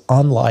it is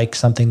unlike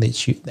something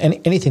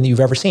anything that you've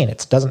ever seen.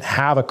 It doesn't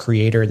have a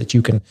creator that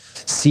you can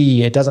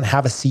see. It doesn't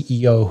have a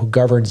CEO who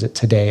governs it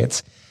today.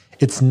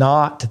 It's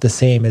not the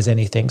same as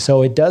anything.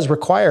 So it does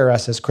require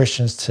us as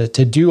Christians to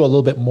do a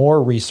little bit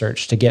more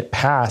research to get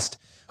past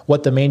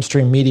what the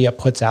mainstream media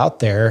puts out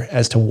there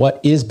as to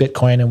what is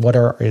Bitcoin and what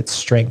are its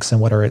strengths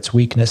and what are its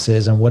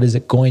weaknesses and what is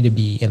it going to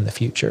be in the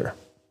future.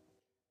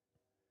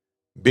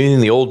 Being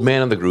the old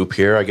man of the group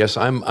here, I guess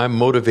I'm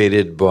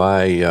motivated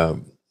by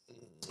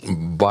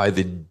by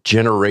the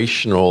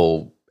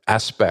generational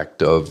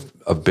aspect of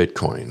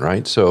Bitcoin,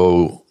 right?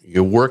 So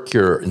you work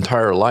your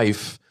entire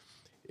life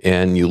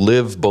and you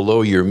live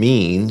below your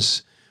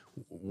means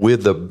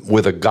with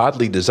a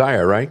godly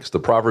desire, right? Because the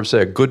Proverbs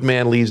say a good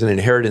man leaves an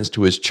inheritance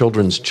to his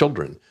children's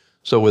children.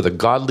 So with a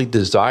godly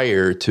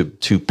desire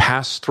to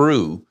pass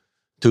through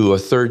to a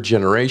third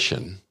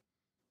generation,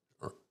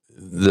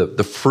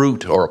 the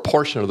fruit or a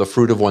portion of the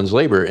fruit of one's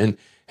labor.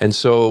 And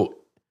so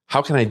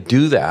how can I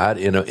do that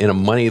in a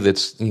money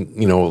that's,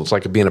 it's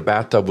like being in a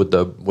bathtub with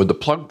the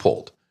plug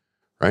pulled,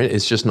 right?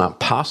 It's just not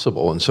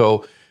possible. And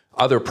so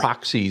other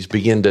proxies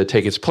begin to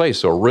take its place.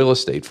 So real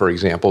estate, for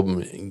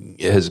example,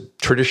 has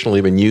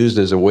traditionally been used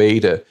as a way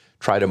to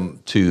try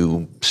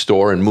to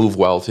store and move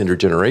wealth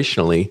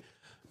intergenerationally.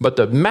 But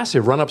the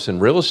massive run-ups in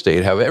real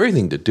estate have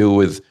everything to do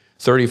with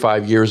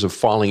 35 years of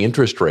falling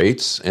interest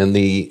rates and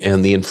the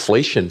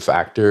inflation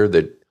factor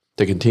that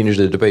continues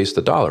to debase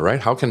the dollar, right?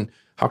 How can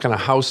a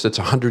house that's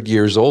 100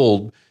 years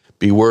old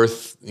be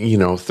worth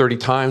 30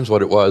 times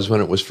what it was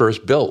when it was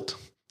first built?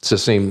 It's the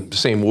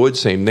same wood,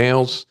 same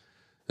nails,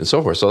 and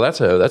so forth. So that's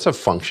a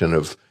function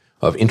of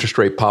interest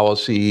rate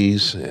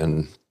policies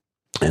and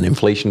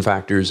inflation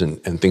factors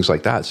and things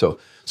like that. So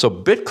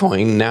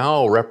Bitcoin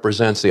now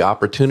represents the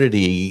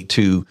opportunity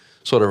to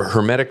sort of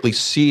hermetically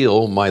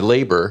seal my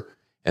labor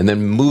and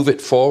then move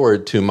it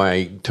forward to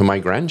my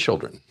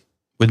grandchildren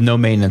with no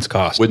maintenance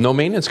cost. With no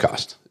maintenance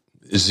cost,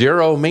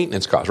 zero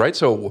maintenance cost, right?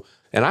 So,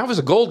 and I was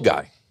a gold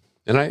guy,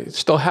 and I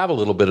still have a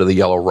little bit of the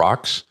yellow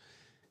rocks.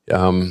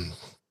 But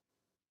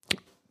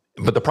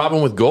the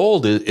problem with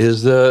gold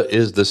is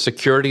the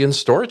security and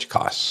storage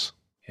costs.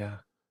 Yeah,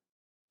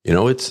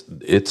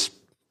 it's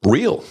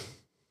real.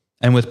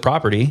 And with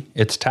property,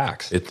 it's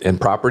taxed.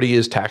 And property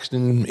is taxed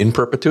in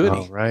perpetuity.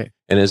 Oh, right.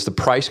 And as the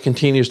price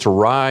continues to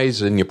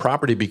rise in your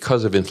property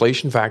because of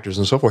inflation factors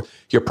and so forth,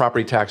 your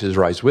property taxes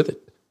rise with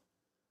it.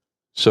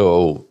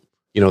 So,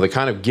 they're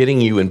kind of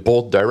getting you in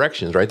both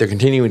directions, right? They're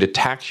continuing to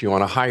tax you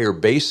on a higher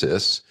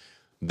basis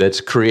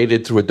that's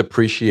created through a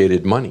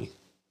depreciated money.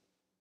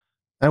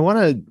 I want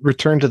to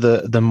return to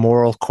the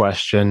moral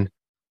question,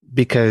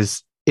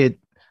 because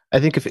I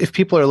think if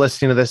people are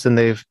listening to this and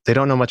they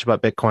don't know much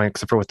about Bitcoin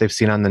except for what they've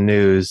seen on the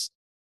news,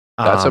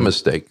 that's a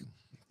mistake.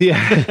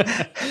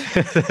 Yeah,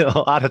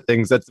 a lot of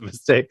things. That's a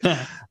mistake.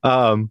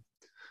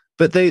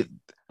 But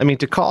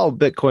to call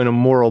Bitcoin a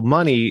moral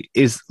money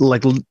is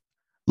like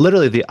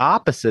literally the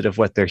opposite of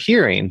what they're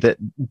hearing. That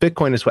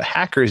Bitcoin is what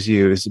hackers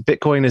use.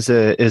 Bitcoin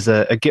is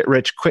a get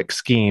rich quick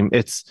scheme.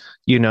 It's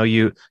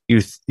you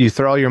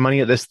throw all your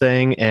money at this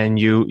thing and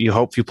you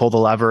hope you pull the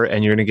lever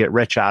and you're going to get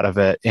rich out of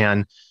it.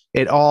 And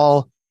it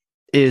all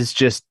is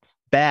just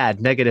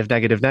bad, negative.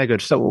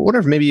 So I wonder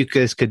if maybe you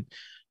guys could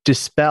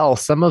dispel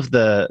some of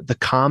the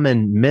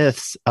common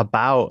myths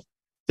about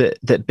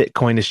that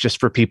Bitcoin is just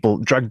for people,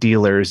 drug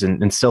dealers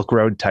and Silk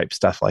Road type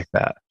stuff like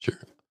that. Sure.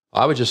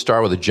 I would just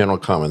start with a general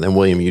comment, then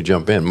William, you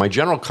jump in. My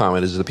general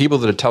comment is the people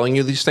that are telling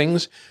you these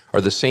things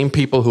are the same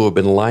people who have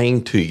been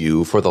lying to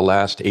you for the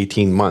last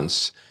 18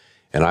 months.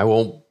 And I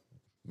won't,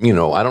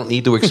 I don't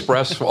need to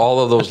express all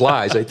of those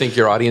lies. I think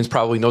your audience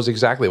probably knows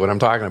exactly what I'm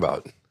talking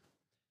about.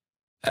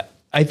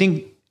 I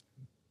think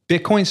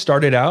Bitcoin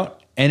started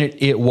out, and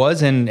it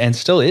was and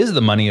still is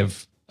the money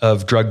of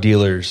drug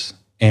dealers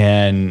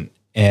and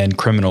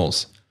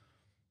criminals,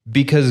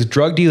 because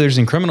drug dealers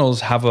and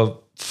criminals have a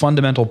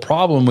fundamental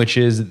problem, which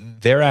is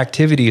their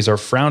activities are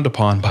frowned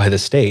upon by the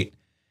state.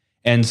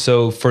 And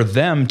so for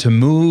them to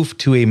move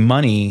to a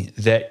money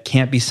that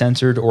can't be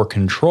censored or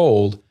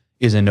controlled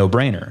is a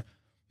no-brainer.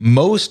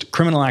 Most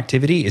criminal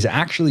activity is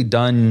actually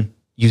done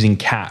using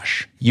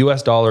cash,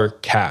 US dollar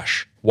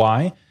cash.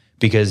 Why?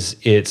 Because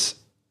it's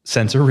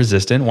censor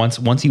resistant.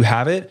 Once you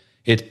have it,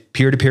 it's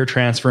peer-to-peer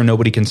transfer.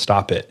 Nobody can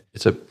stop it.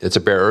 It's a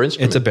bearer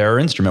instrument. It's a bearer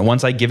instrument.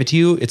 Once I give it to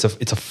you, it's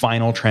a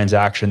final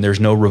transaction. There's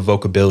no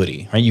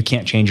revocability, right? You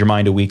can't change your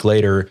mind a week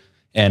later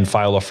and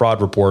file a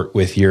fraud report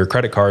with your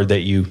credit card that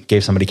you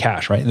gave somebody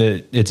cash, right?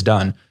 It's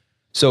done.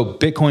 So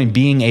Bitcoin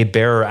being a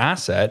bearer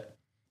asset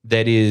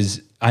that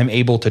is I'm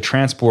able to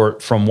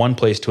transport from one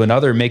place to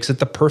another makes it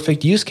the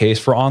perfect use case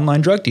for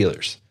online drug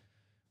dealers.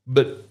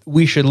 But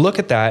we should look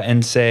at that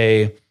and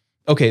say,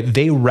 okay,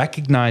 they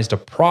recognized a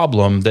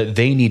problem that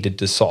they needed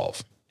to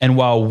solve. And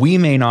while we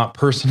may not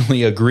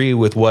personally agree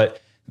with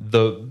what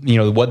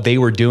they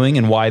were doing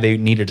and why they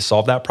needed to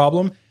solve that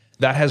problem,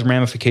 that has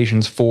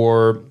ramifications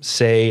for,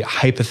 say,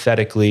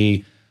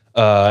 hypothetically,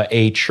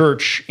 a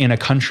church in a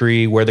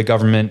country where the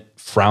government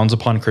frowns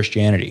upon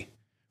Christianity,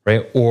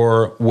 right?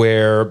 Or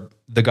where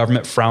the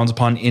government frowns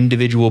upon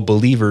individual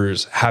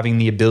believers having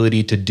the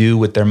ability to do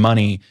with their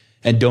money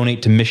and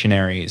donate to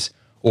missionaries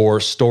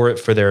or store it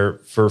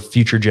for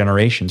future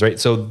generations, right?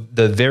 So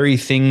the very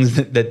things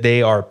that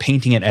they are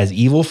painting it as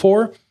evil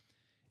for,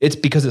 it's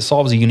because it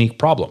solves a unique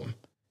problem.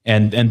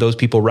 And those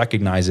people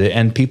recognize it.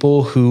 And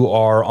people who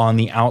are on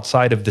the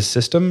outside of the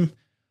system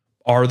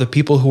are the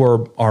people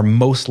who are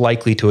most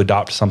likely to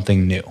adopt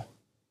something new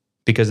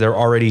because they're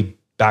already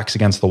backs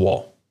against the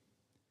wall.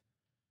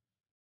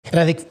 And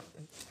I think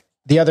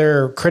The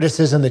other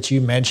criticism that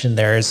you mentioned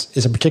there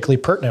is a particularly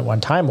pertinent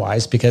one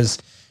time-wise, because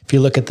if you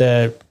look at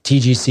the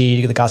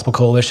TGC, the Gospel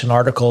Coalition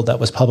article that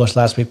was published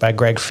last week by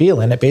Greg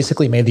Phelan, it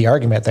basically made the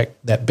argument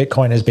that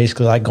Bitcoin is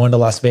basically like going to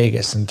Las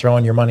Vegas and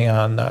throwing your money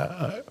on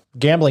a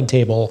gambling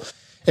table,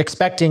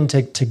 expecting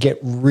to get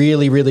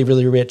really, really,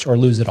 really rich or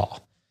lose it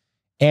all.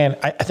 And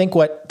I think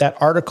what that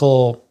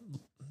article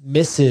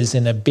misses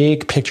in a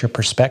big picture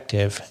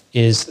perspective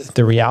is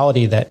the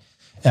reality that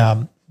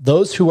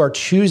those who are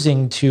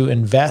choosing to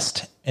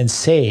invest and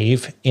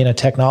save in a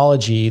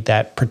technology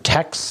that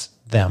protects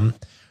them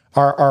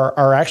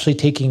are actually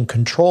taking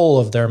control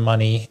of their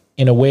money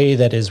in a way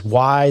that is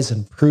wise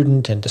and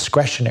prudent and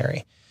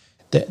discretionary.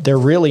 They're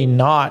really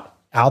not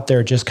out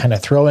there just kind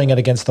of throwing it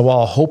against the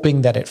wall,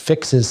 hoping that it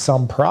fixes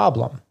some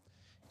problem.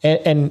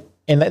 And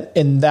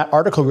that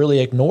article really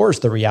ignores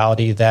the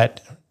reality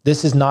that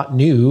this is not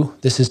new.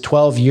 This is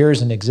 12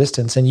 years in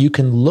existence, and you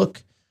can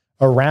look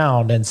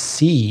around and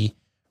see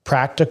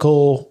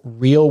practical,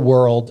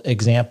 real-world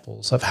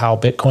examples of how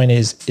Bitcoin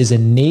is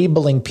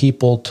enabling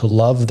people to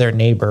love their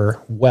neighbor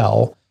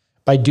well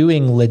by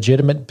doing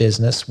legitimate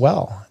business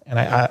well. And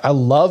I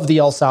love the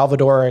El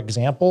Salvador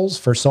examples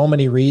for so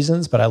many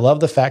reasons, but I love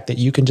the fact that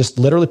you can just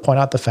literally point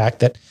out the fact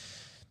that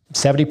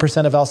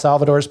 70% of El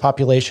Salvador's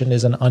population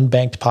is an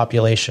unbanked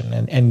population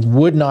and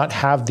would not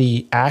have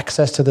the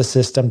access to the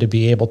system to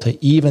be able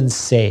to even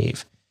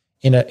save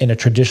in a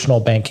traditional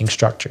banking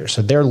structure.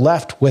 So they're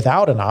left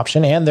without an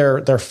option, and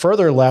they're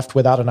further left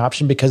without an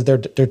option because they're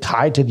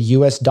tied to the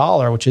US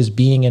dollar, which is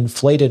being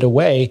inflated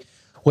away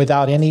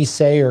without any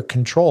say or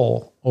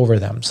control over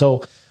them.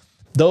 So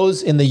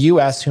those in the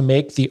US who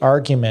make the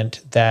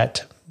argument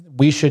that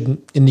we should,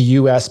 in the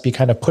US, be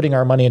kind of putting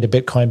our money into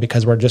Bitcoin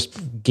because we're just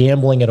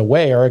gambling it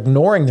away are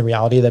ignoring the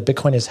reality that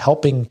Bitcoin is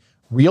helping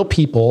real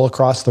people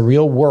across the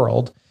real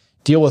world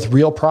deal with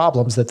real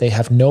problems that they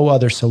have no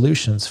other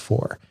solutions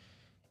for.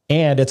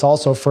 And it's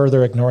also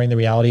further ignoring the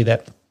reality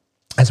that,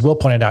 as Will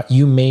pointed out,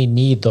 you may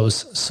need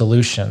those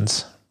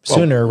solutions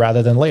sooner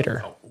rather than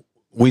later.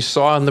 We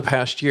saw in the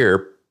past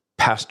year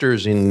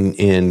pastors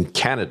in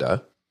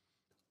Canada,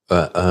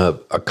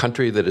 a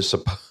country that is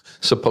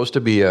supposed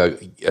to be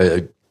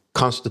a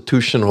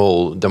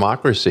constitutional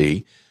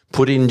democracy,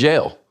 put in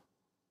jail.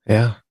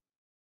 Yeah.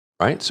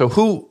 Right? So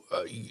who,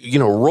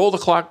 roll the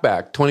clock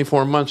back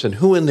 24 months, and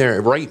who in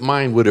their right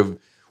mind would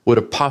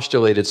have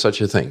postulated such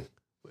a thing?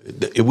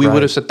 We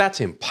would have said,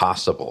 that's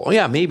impossible.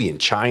 Yeah, maybe in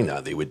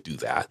China they would do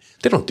that.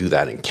 They don't do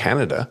that in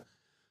Canada.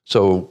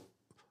 So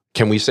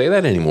can we say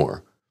that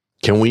anymore?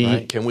 Can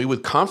we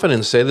with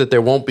confidence say that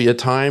there won't be a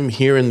time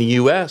here in the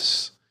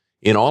U.S.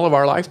 in all of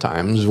our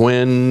lifetimes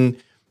when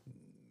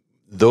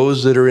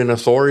those that are in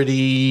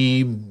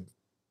authority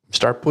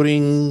start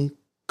putting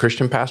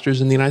Christian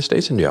pastors in the United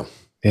States in jail?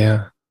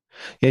 Yeah.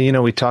 Yeah,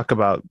 we talk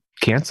about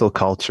cancel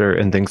culture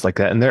and things like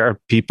that, and there are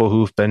people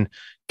who've been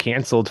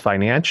canceled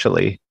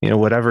financially.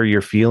 Whatever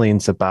your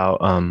feelings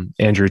about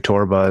Andrew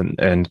Torba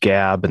and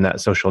Gab and that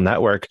social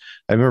network,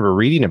 I remember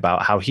reading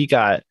about how he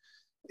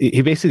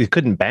basically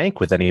couldn't bank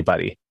with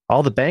anybody.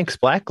 All the banks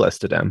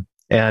blacklisted him.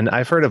 And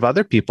I've heard of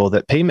other people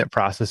that payment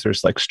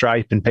processors like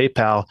Stripe and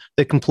PayPal,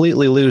 they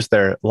completely lose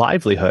their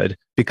livelihood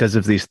because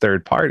of these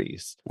third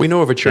parties. We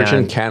know of a church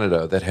in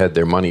Canada that had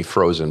their money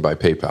frozen by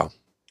PayPal.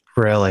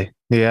 Really?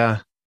 Yeah.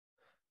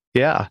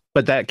 Yeah,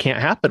 but that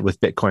can't happen with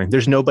Bitcoin.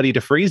 There's nobody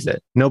to freeze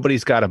it.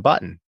 Nobody's got a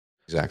button.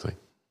 Exactly.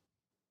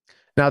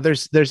 Now,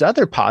 there's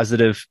other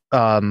positive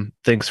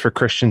things for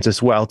Christians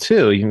as well,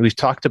 too. We've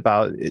talked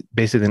about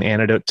basically an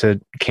antidote to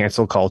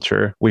cancel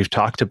culture. We've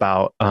talked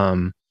about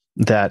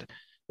that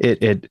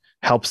it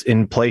helps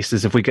in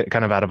places if we get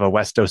kind of out of a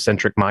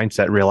Westocentric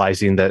mindset,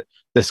 realizing that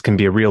this can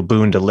be a real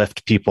boon to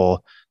lift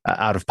people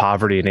out of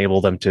poverty,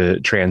 enable them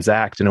to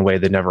transact in a way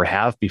they never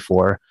have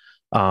before.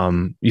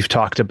 You've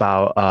talked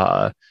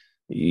about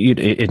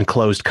in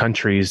closed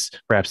countries,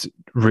 perhaps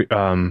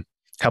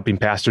helping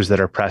pastors that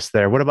are oppressed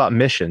there. What about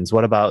missions?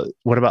 What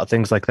about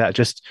things like that?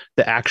 Just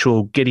the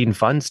actual getting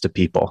funds to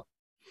people.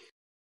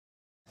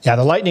 Yeah,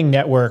 the Lightning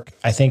Network,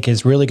 I think,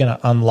 is really going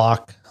to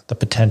unlock the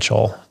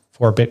potential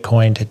for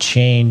Bitcoin to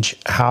change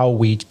how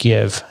we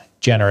give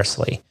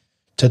generously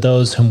to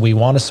those whom we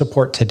want to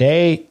support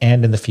today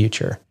and in the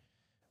future.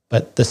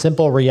 But the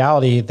simple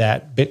reality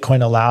that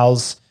Bitcoin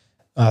allows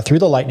through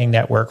the Lightning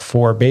Network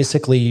for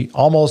basically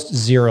almost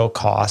zero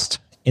cost,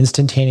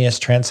 instantaneous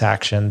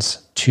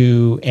transactions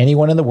to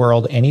anyone in the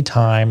world,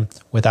 anytime,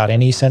 without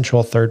any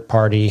central third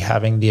party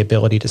having the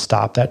ability to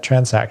stop that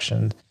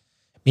transaction,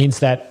 means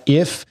that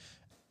if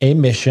a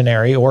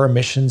missionary or a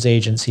missions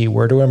agency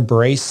were to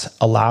embrace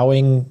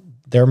allowing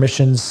their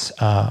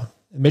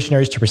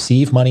missionaries to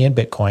receive money in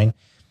Bitcoin,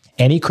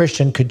 any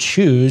Christian could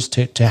choose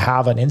to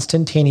have an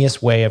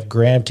instantaneous way of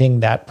granting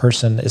that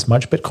person as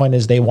much Bitcoin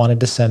as they wanted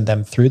to send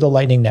them through the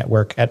Lightning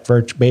Network at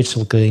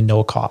basically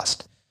no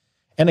cost.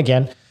 And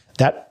again,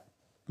 that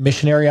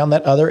missionary on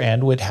that other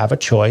end would have a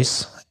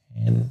choice,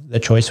 and the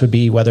choice would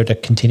be whether to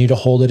continue to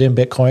hold it in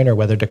Bitcoin or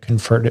whether to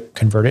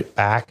convert it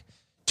back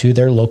to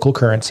their local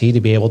currency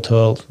to be able to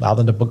allow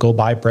them to go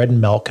buy bread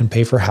and milk and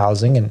pay for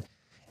housing. And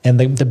And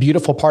the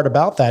beautiful part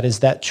about that is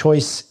that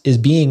choice is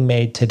being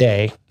made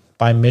today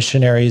by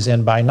missionaries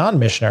and by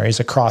non-missionaries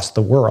across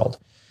the world.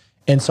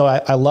 And so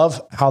I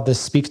love how this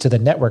speaks to the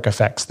network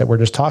effects that we're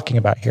just talking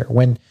about here.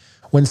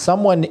 When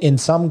someone in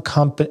some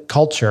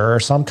culture or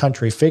some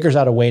country figures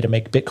out a way to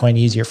make Bitcoin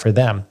easier for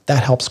them,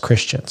 that helps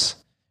Christians,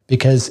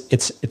 because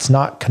it's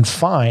not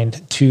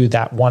confined to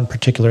that one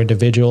particular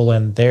individual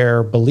and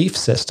their belief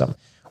system.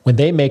 When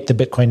they make the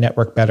Bitcoin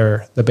network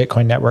better, the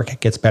Bitcoin network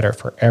gets better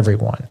for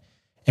everyone.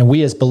 And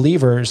we as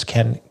believers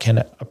can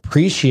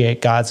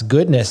appreciate God's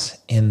goodness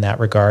in that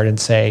regard and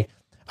say,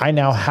 I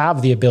now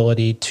have the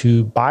ability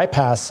to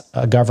bypass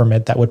a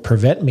government that would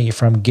prevent me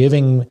from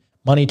giving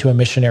money to a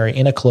missionary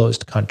in a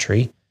closed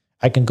country.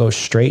 I can go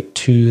straight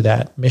to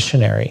that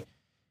missionary.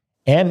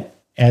 And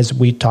as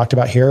we talked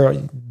about here,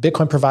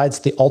 Bitcoin provides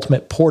the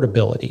ultimate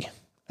portability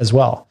as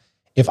well.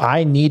 If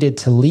I needed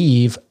to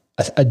leave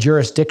a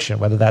jurisdiction,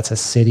 whether that's a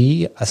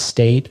city, a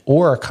state,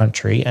 or a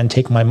country, and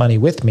take my money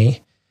with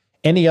me,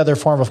 any other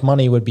form of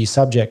money would be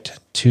subject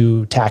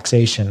to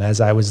taxation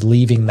as I was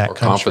leaving that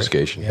country.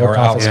 Confiscation. Or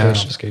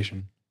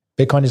confiscation.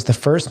 Bitcoin is the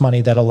first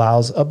money that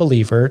allows a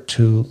believer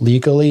to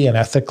legally and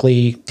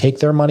ethically take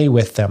their money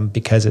with them,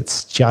 because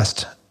it's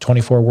just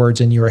 24 words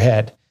in your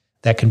head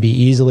that can be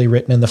easily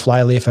written in the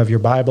flyleaf of your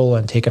Bible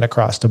and taken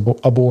across a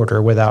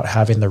border without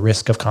having the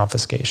risk of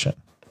confiscation.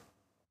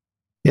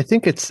 I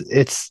think it's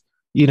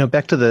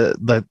back to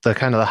the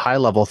kind of the high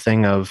level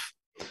thing of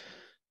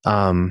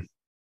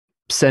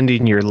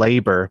sending your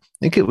labor. I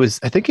think it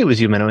was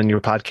you, Menno, in your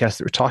podcast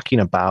that were talking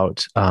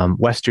about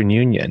Western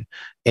Union,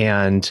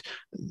 and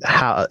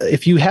how,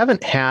 if you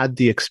haven't had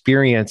the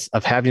experience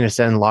of having to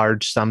send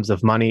large sums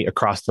of money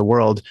across the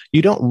world,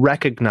 you don't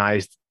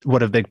recognize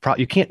what a big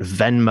you can't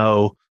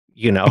Venmo,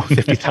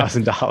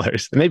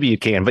 $50,000. Maybe you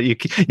can, but you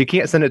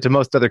can't send it to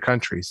most other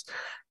countries,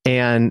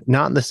 and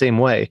not in the same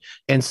way.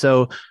 And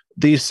so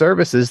these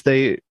services,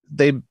 they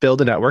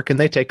build a network and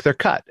they take their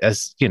cut,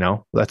 as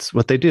that's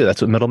what they do.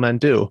 That's what middlemen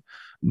do.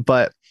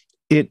 But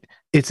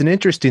it's an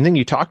interesting thing.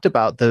 You talked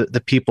about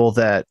the people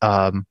that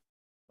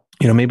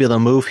maybe they'll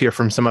move here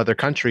from some other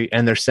country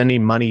and they're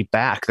sending money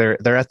back.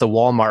 They're at the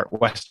Walmart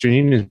Western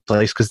Union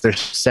place because they're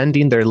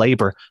sending their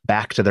labor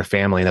back to their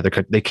family.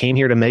 They came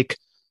here to make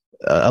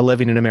a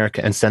living in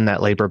America and send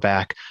that labor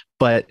back,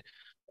 but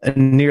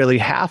nearly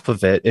half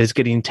of it is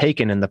getting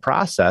taken in the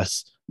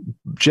process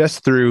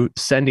just through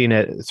sending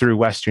it through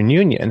Western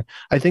Union.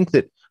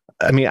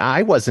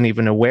 I wasn't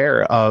even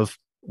aware of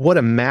what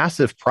a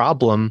massive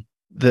problem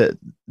that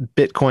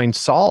Bitcoin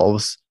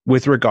solves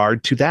with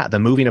regard to that, the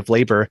moving of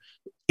labor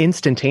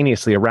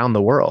instantaneously around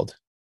the world.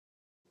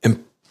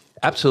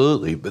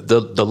 Absolutely. But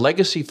the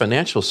legacy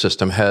financial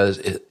system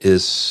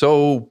is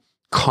so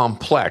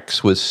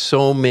complex with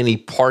so many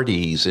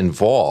parties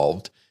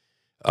involved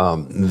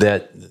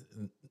that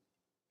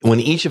when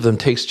each of them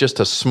takes just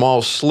a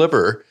small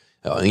sliver,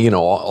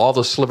 all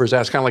the slivers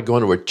out, it's kind of like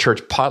going to a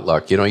church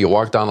potluck. You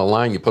walk down the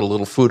line, you put a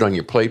little food on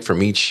your plate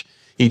from each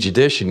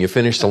dish, and you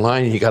finish the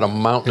line and you got a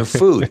mountain of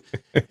food.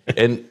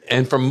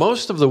 and for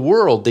most of the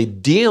world, they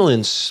deal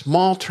in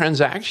small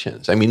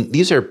transactions. I mean,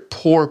 these are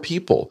poor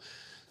people.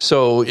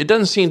 So it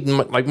doesn't seem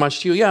like much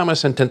to you. Yeah, I'm going to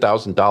send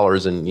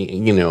 $10,000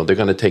 and, they're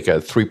going to take a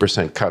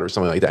 3% cut or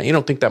something like that. You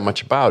don't think that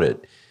much about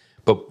it.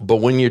 But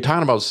when you're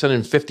talking about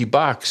sending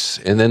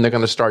 $50 and then they're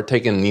going to start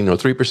taking,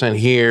 3%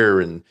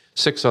 here and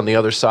 6 on the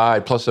other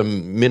side, plus a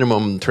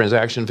minimum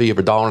transaction fee of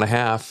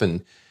 $1.50.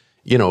 And,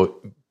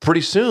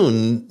 pretty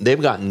soon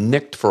they've gotten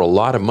nicked for a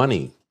lot of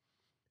money.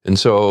 And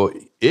so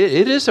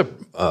it is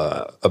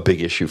a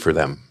big issue for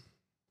them.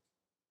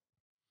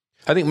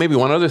 I think maybe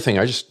one other thing,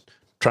 I just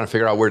trying to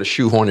figure out where to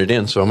shoehorn it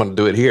in, so I'm going to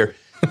do it here.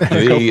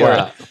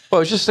 I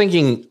was just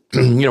thinking,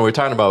 we're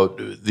talking about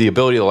the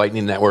ability of the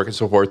Lightning Network and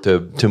so forth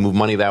to move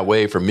money that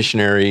way for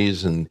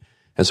missionaries and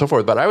so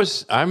forth. But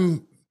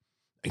I'm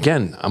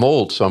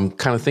old, so I'm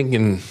kind of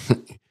thinking,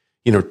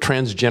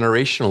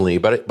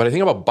 transgenerationally. But I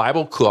think about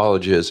Bible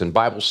colleges and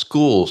Bible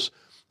schools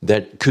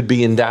that could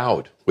be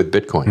endowed with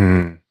Bitcoin.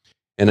 Mm.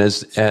 And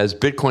as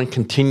Bitcoin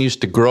continues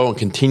to grow and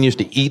continues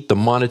to eat the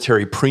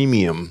monetary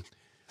premium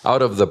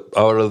out of the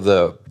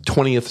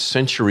 20th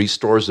century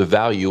stores of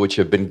value, which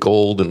have been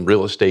gold and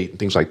real estate and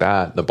things like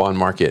that, the bond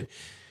market,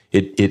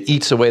 it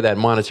eats away that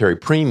monetary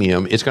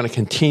premium. It's going to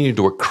continue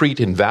to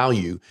accrete in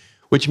value,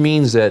 which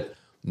means that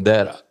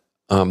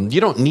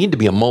you don't need to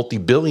be a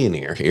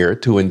multi-billionaire here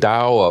to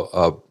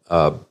endow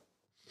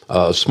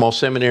a small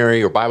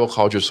seminary or Bible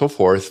college or so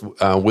forth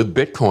with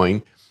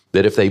Bitcoin.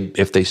 That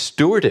if they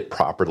steward it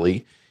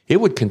properly,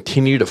 it would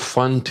continue to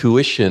fund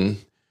tuition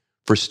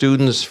for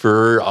students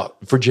for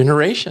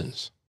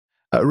generations.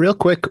 Real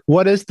quick,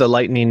 what is the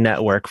Lightning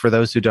Network for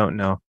those who don't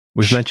know?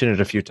 We've mentioned it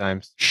a few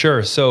times.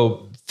 Sure.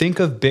 So think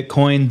of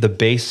Bitcoin, the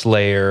base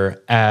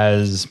layer,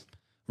 as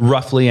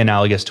roughly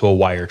analogous to a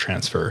wire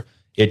transfer.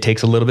 It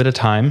takes a little bit of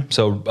time,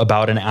 so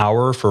about an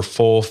hour for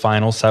full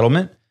final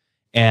settlement.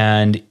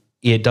 And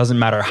it doesn't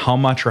matter how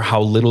much or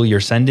how little you're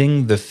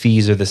sending, the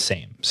fees are the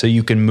same. So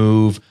you can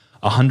move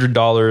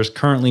 $100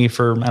 currently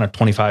for,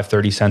 25,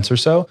 30 cents or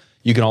so.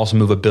 You can also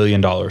move $1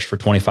 billion for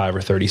 25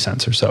 or 30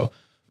 cents or so.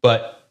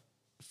 But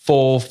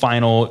full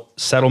final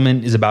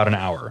settlement is about an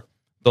hour.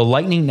 The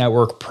Lightning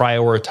Network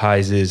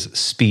prioritizes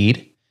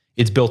speed.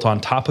 It's built on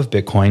top of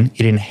Bitcoin.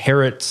 It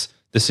inherits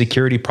the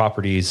security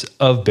properties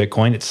of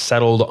Bitcoin. It's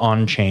settled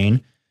on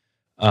chain,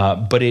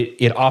 but it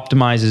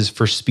optimizes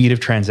for speed of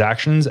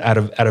transactions at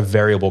a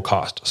variable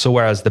cost. So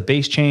whereas the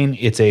base chain,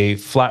 it's a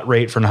flat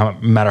rate for no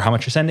matter how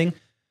much you're sending,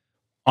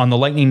 on the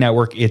Lightning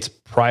Network, it's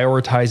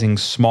prioritizing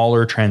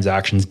smaller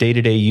transactions,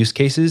 day-to-day use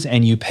cases,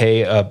 and you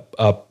pay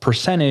a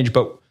percentage,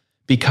 but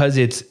because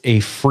it's a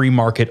free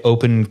market,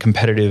 open,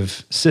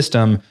 competitive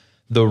system,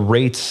 the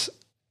rates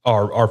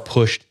are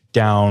pushed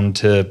down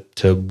to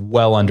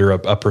well under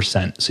a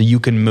percent. So you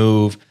can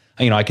move,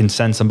 I can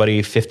send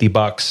somebody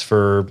 $50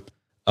 for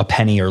a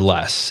penny or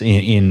less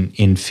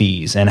in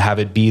fees and have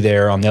it be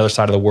there on the other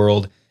side of the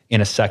world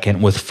in a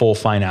second with full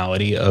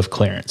finality of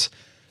clearance.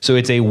 So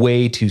it's a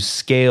way to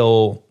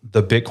scale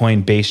the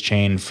Bitcoin base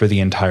chain for the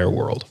entire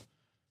world.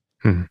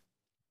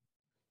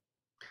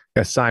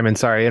 Yes, Simon,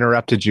 sorry, I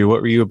interrupted you.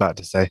 What were you about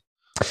to say?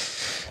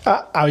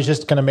 I was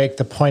just going to make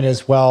the point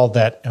as well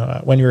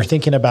that when you were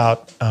thinking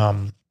about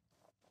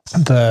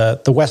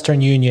the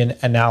Western Union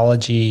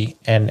analogy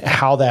and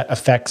how that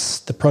affects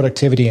the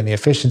productivity and the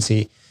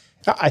efficiency,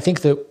 I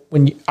think that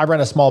when I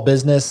run a small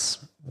business,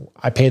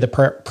 I pay the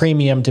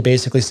premium to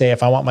basically say,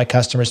 if I want my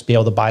customers to be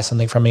able to buy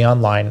something from me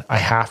online, I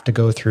have to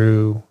go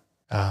through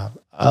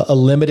a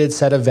limited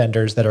set of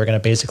vendors that are going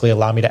to basically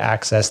allow me to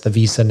access the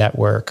Visa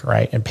network,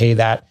 right? And pay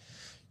that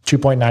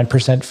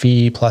 2.9%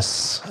 fee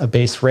plus a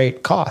base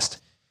rate cost.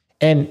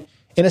 And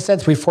in a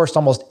sense, we forced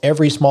almost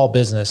every small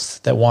business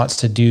that wants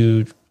to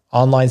do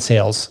online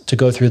sales to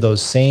go through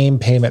those same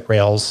payment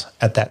rails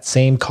at that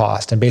same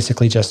cost and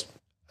basically just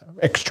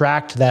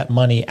extract that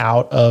money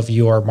out of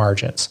your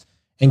margins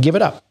and give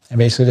it up. And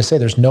basically to say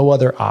there's no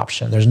other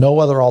option, there's no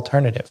other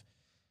alternative.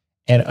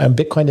 And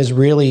Bitcoin is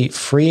really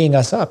freeing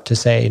us up to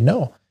say,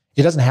 no,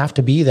 it doesn't have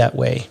to be that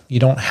way. You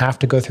don't have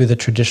to go through the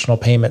traditional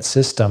payment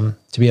system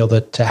to be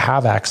able to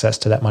have access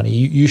to that money.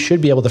 You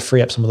should be able to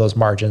free up some of those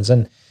margins.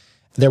 And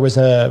there was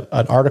an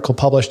article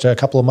published a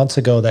couple of months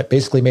ago that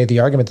basically made the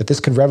argument that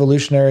this could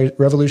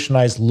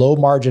revolutionize low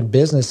margin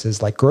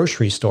businesses like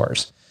grocery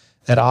stores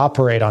that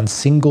operate on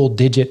single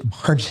digit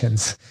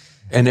margins.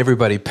 And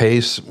everybody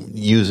pays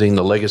using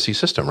the legacy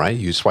system, right?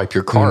 You swipe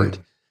your card.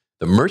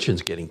 The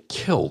merchant's getting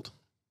killed.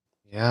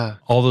 Yeah.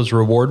 All those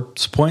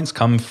rewards points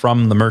come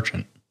from the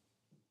merchant.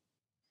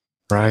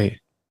 Right.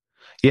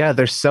 Yeah,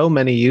 there's so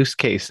many use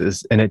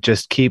cases and it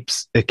just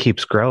keeps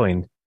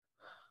growing.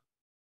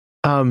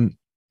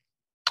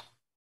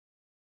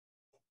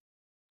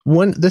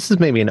 This is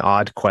maybe an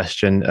odd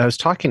question. I was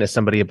talking to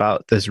somebody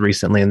about this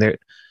recently, and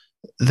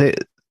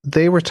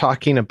they were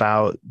talking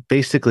about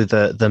basically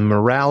the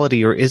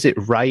morality, or is it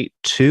right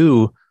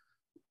to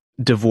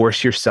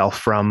divorce yourself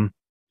from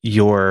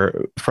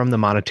the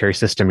monetary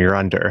system you're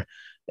under?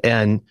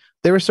 And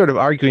they were sort of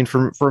arguing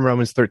from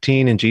Romans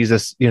 13 and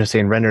Jesus,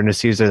 saying render unto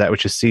Caesar that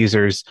which is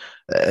Caesar's,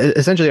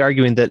 essentially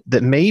arguing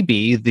that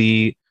maybe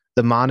the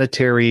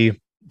monetary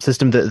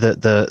system,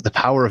 the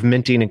power of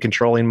minting and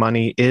controlling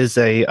money is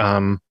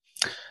an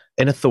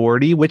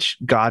authority which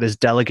God has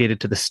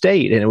delegated to the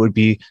state, and it would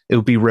be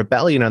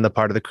rebellion on the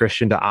part of the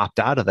Christian to opt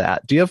out of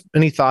that. Do you have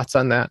any thoughts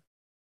on that?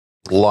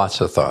 Lots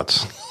of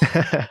thoughts.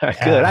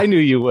 Good. I knew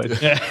you would.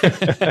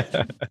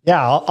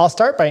 Yeah, I'll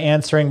start by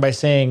answering by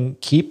saying,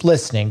 keep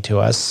listening to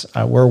us.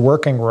 We're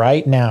working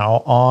right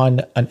now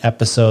on an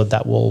episode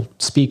that will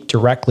speak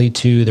directly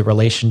to the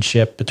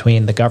relationship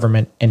between the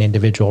government and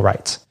individual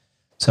rights.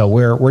 So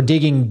we're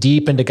digging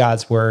deep into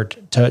God's word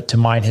to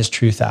mine his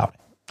truth out.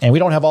 And we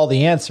don't have all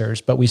the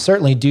answers, but we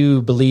certainly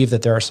do believe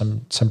that there are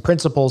some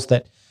principles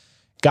that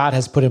God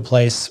has put in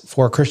place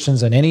for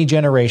Christians in any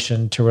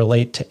generation to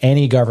relate to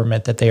any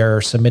government that they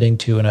are submitting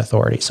to an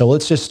authority. So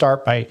let's just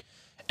start by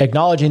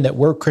acknowledging that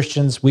we're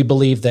Christians. We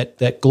believe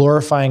that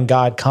glorifying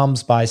God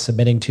comes by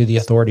submitting to the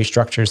authority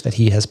structures that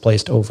he has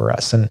placed over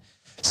us. And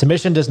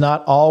submission does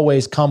not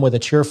always come with a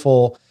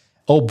cheerful,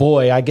 oh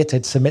boy, I get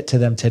to submit to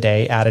them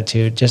today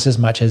attitude, just as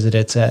much as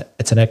it's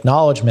an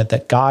acknowledgement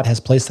that God has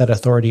placed that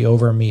authority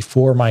over me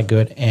for my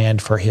good and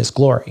for his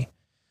glory.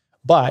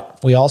 But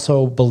we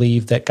also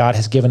believe that God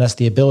has given us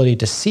the ability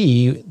to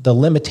see the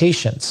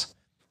limitations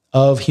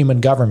of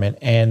human government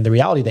and the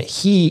reality that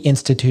he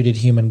instituted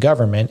human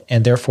government,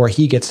 and therefore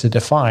he gets to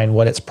define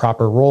what its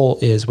proper role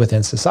is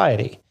within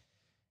society.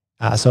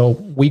 So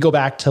we go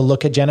back to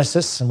look at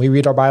Genesis and we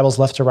read our Bibles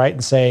left to right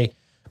and say,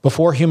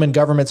 before human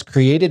governments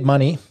created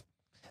money,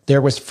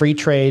 there was free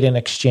trade and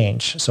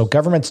exchange. So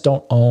governments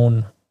don't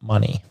own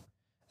money.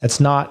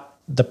 That's not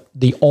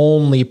the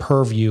only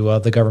purview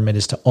of the government,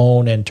 is to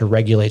own and to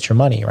regulate your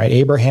money, right?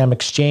 Abraham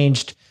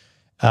exchanged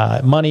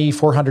money,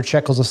 400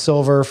 shekels of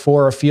silver,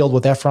 for a field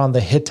with Ephron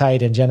the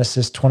Hittite in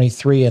Genesis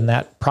 23. And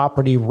that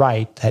property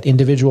right, that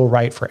individual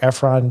right for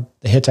Ephron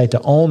the Hittite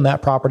to own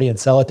that property and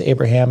sell it to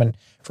Abraham, and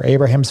for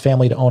Abraham's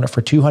family to own it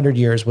for 200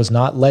 years, was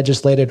not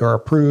legislated or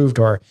approved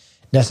or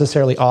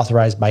necessarily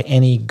authorized by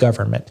any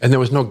government. And there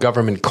was no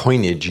government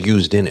coinage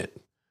used in it.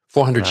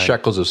 400 Right.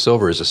 shekels of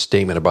silver is a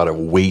statement about a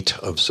weight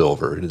of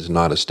silver. It is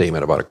not a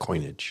statement about a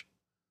coinage.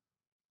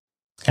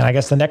 And I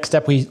guess the next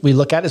step we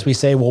look at is we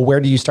say, well, where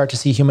do you start to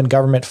see human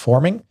government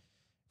forming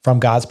from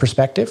God's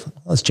perspective?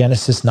 Well, it's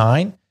Genesis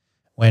 9.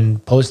 When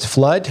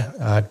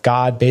post-flood,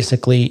 God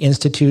basically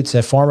institutes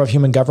a form of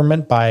human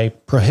government by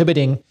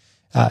prohibiting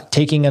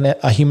taking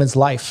a human's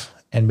life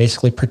and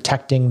basically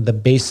protecting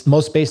the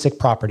most basic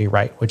property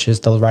right, which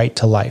is the right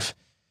to life.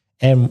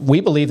 And we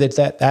believe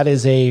that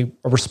is a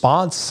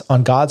response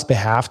on God's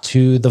behalf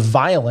to the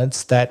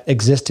violence that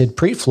existed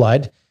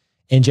pre-flood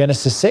in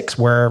Genesis 6,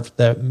 where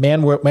the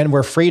men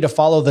were free to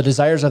follow the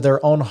desires of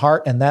their own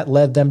heart, and that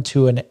led them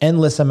to an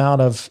endless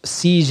amount of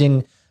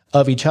seizing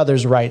of each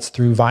other's rights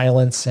through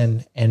violence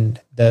and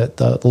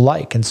the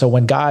like. And so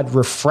when God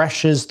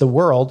refreshes the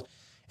world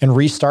and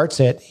restarts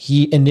it,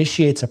 he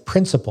initiates a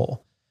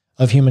principle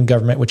of human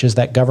government, which is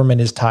that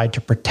government is tied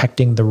to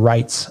protecting the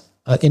rights,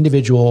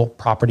 individual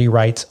property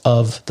rights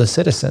of the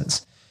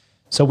citizens.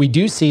 So we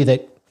do see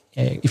that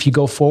if you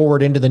go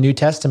forward into the New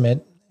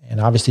Testament, and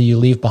obviously you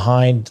leave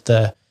behind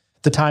the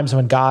times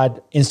when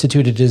God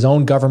instituted his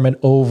own government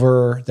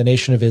over the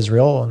nation of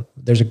Israel, and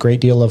there's a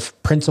great deal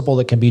of principle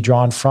that can be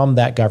drawn from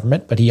that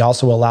government, but he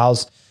also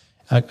allows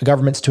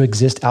governments to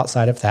exist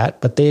outside of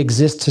that, but they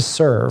exist to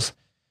serve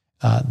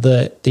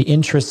the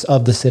interests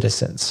of the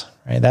citizens.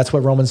 Right? That's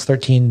what Romans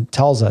 13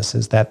 tells us,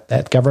 is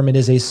that government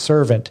is a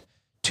servant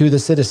to the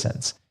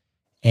citizens.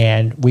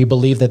 And we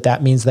believe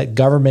that means that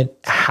government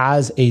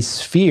has a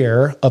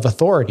sphere of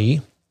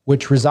authority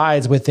which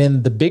resides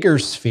within the bigger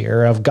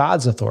sphere of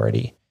God's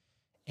authority.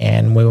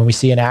 And when we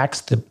see in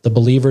Acts, the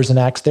believers in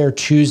Acts, they're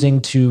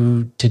choosing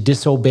to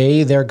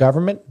disobey their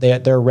government.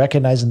 They're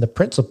recognizing the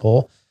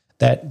principle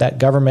that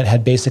government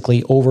had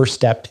basically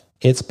overstepped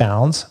its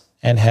bounds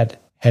and had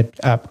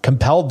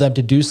compelled them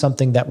to do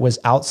something that was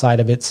outside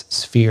of its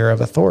sphere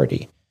of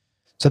authority.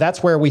 So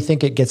that's where we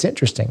think it gets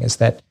interesting, is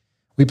that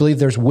we believe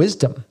there's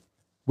wisdom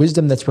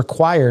that's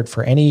required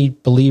for any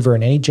believer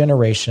in any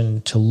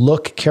generation to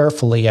look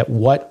carefully at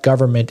what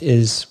government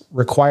is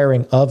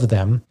requiring of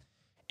them,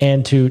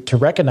 and to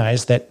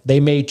recognize that they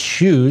may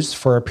choose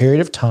for a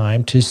period of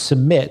time to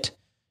submit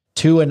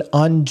to an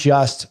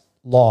unjust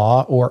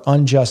law or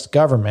unjust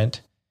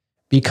government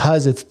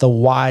because it's the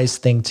wise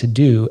thing to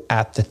do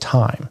at the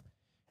time.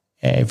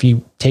 If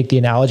you take the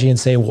analogy and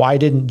say, why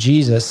didn't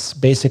Jesus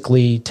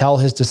basically tell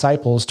his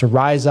disciples to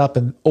rise up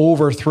and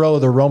overthrow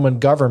the Roman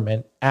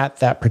government at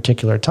that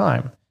particular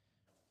time?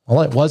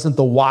 Well, it wasn't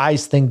the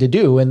wise thing to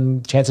do,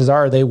 and chances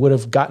are they would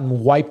have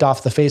gotten wiped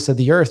off the face of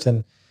the earth,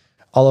 and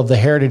all of the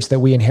heritage that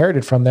we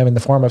inherited from them in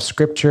the form of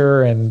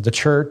scripture and the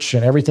church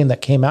and everything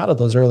that came out of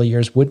those early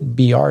years wouldn't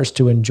be ours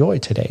to enjoy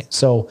today.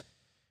 So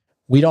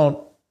we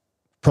don't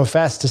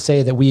profess to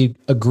say that we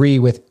agree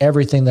with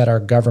everything that our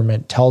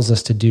government tells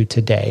us to do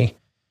today.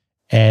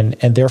 And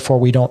therefore,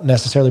 we don't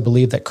necessarily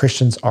believe that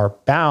Christians are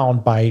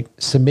bound by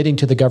submitting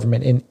to the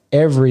government in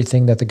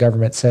everything that the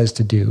government says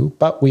to do.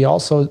 But we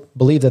also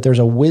believe that there's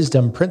a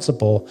wisdom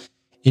principle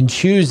in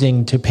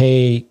choosing to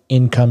pay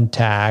income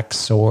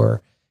tax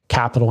or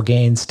capital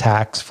gains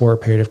tax for a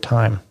period of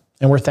time.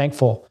 And we're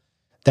thankful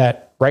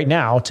that right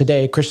now,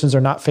 today, Christians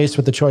are not faced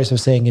with the choice of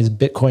saying, is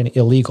Bitcoin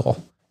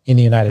illegal in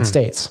the United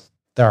States?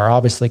 There are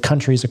obviously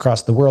countries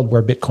across the world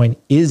where Bitcoin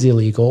is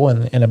illegal,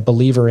 and a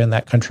believer in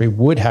that country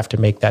would have to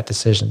make that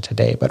decision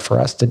today. But for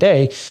us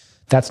today,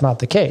 that's not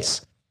the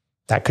case.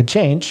 That could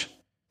change.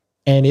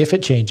 And if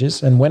it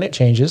changes, and when it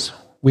changes,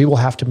 we will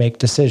have to make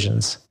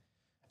decisions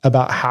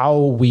about how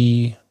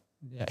we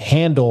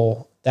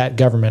handle that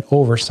government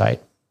oversight.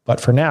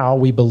 But for now,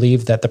 we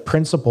believe that the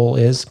principle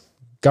is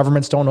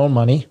governments don't own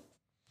money.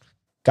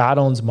 God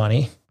owns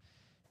money.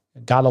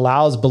 God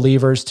allows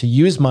believers to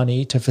use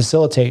money to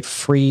facilitate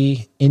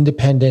free,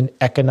 independent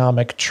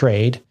economic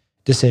trade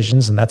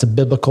decisions. And that's a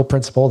biblical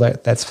principle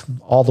that's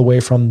all the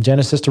way from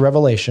Genesis to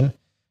Revelation.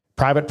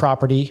 Private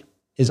property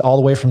is all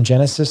the way from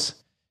Genesis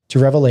to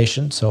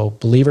Revelation. So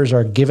believers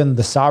are given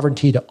the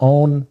sovereignty to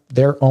own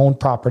their own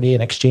property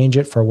and exchange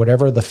it for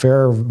whatever the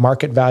fair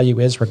market value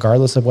is,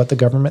 regardless of what the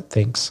government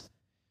thinks.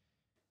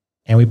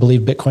 And we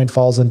believe Bitcoin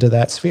falls into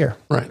that sphere.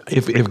 Right.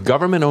 If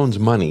government owns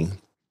money,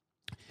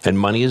 and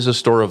money is a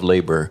store of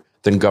labor,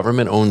 then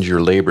government owns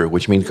your labor,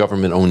 which means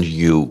government owns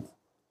you.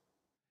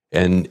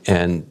 And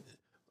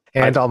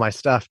all my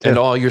stuff too. And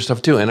all your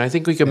stuff too. And I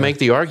think we can make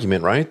the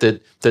argument, right,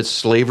 that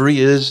slavery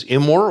is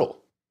immoral.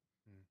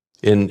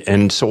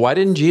 And so why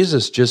didn't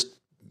Jesus just,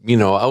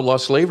 outlaw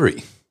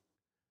slavery?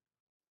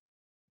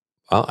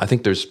 Well, I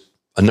think there's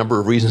a number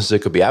of reasons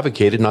that could be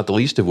advocated, not the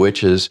least of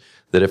which is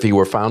that if he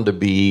were found to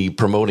be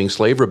promoting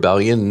slave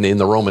rebellion in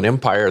the Roman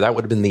Empire, that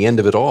would have been the end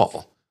of it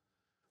all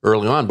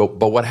early on.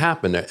 But what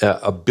happened?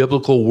 A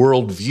biblical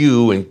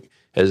worldview, and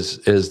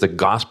as the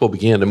gospel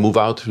began to move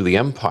out through the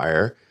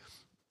empire,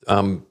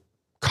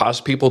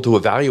 caused people to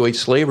evaluate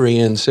slavery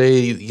and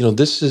say,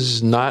 this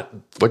is not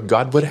what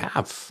God would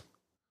have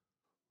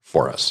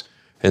for us.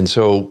 And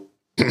so,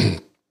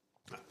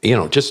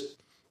 just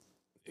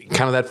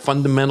kind of that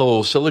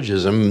fundamental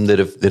syllogism that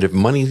if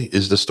money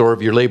is the store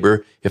of your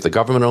labor, if the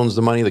government owns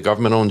the money, the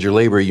government owns your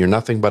labor, you're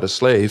nothing but a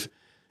slave,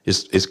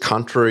 is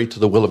contrary to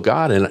the will of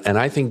God. And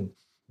I think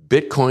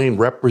Bitcoin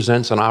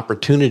represents an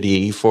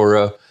opportunity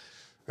for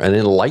an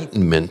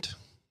enlightenment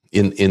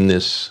in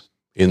this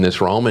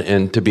realm,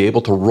 and to be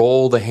able to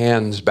roll the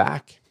hands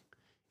back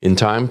in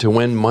time to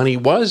when money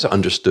was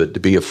understood to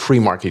be a free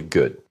market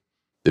good,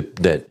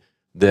 that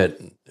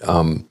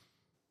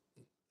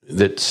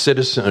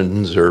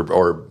citizens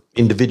or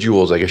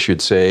individuals, I guess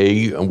you'd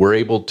say, were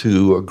able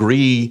to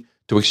agree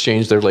to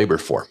exchange their labor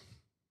for.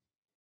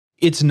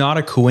 It's not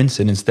a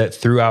coincidence that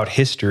throughout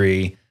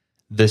history,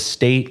 the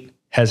state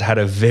has had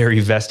a very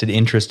vested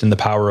interest in the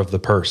power of the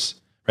purse,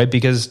 right?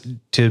 Because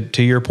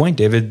to your point,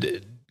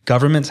 David,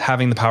 governments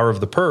having the power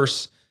of the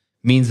purse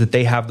means that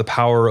they have the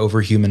power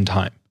over human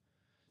time.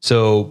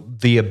 So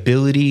the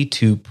ability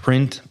to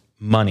print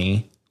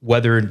money,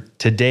 whether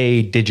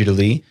today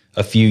digitally,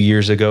 a few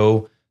years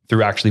ago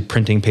through actually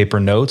printing paper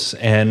notes,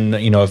 and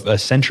a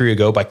century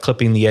ago by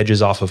clipping the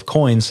edges off of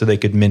coins so they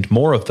could mint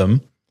more of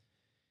them,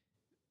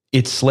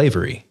 it's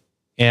slavery.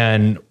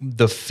 And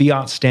the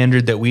fiat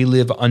standard that we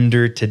live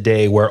under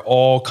today, where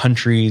all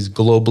countries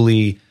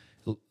globally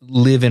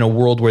live in a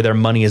world where their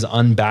money is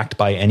unbacked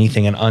by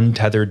anything and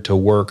untethered to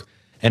work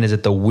and is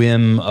at the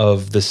whim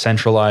of the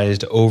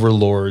centralized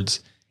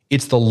overlords,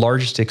 it's the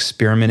largest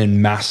experiment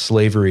in mass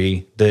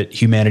slavery that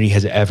humanity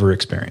has ever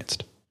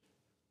experienced.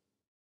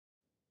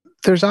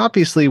 There's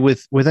obviously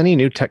with any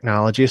new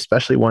technology,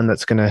 especially one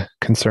that's going to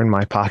concern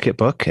my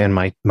pocketbook and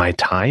my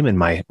time and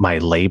my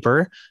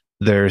labor,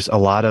 there's a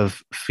lot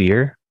of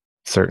fear,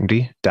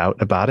 certainty, doubt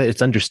about it.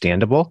 It's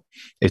understandable.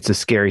 It's a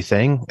scary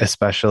thing,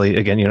 especially,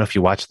 again, if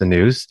you watch the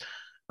news,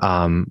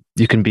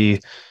 you can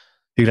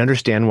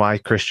understand why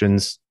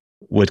Christians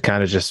would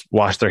kind of just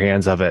wash their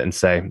hands of it and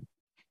say,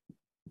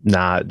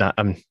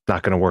 I'm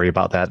not going to worry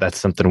about that. That's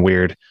something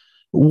weird.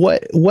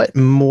 What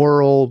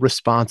moral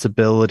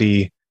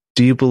responsibility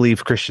do you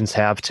believe Christians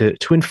have to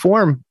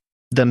inform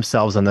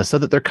themselves on this so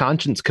that their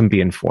conscience can be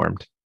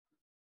informed?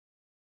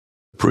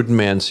 Prudent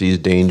man sees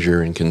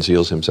danger and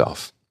conceals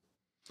himself.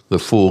 The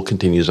fool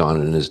continues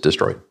on and is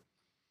destroyed.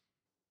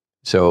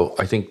 So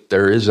I think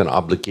there is an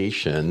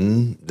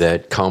obligation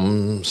that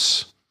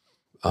comes,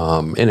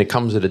 and it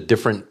comes at a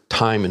different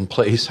time and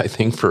place, I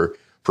think, for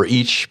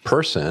each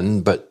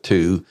person, but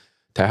to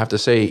have to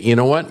say, you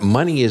know what,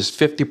 money is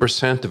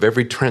 50% of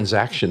every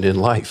transaction in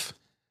life.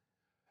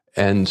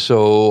 And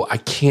so I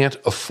can't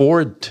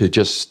afford to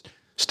just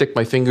stick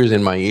my fingers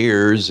in my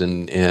ears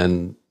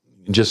and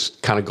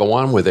just kind of go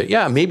on with it.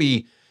 Yeah,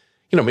 maybe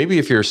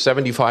if you're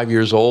 75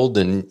 years old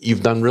and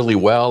you've done really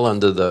well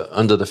under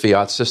the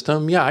fiat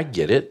system, yeah, I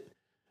get it.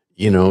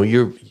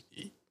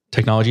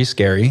 Technology's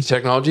scary.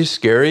 Technology's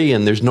scary,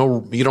 and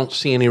you don't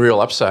see any real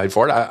upside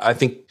for it. I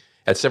think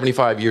at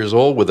 75 years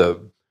old,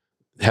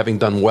 having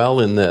done well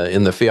in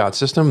the fiat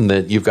system,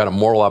 that you've got a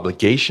moral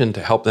obligation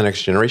to help the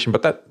next generation.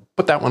 But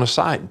put that one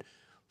aside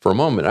for a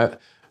moment.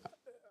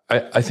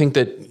 I think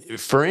that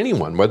for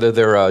anyone, whether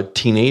they're a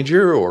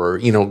teenager or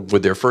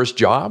with their first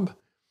job,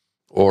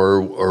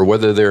 or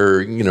whether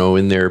they're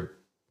in their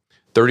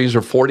 30s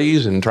or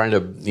 40s and trying to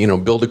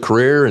build a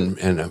career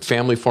and a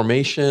family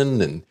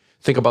formation and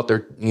think about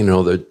their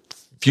the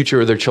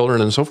future of their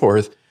children and so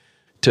forth,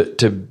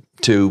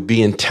 to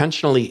be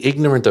intentionally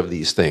ignorant of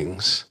these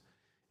things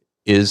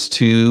is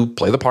to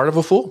play the part of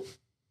a fool.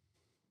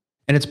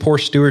 And it's poor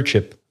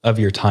stewardship of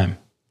your time.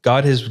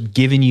 God has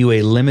given you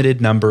a limited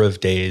number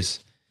of days,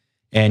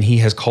 and he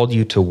has called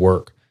you to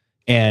work.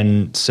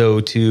 And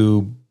so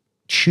to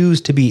choose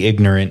to be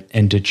ignorant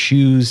and to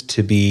choose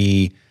to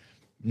be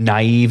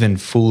naive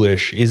and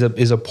foolish is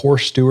a poor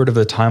steward of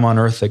the time on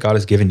earth that God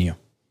has given you.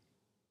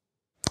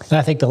 And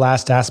I think the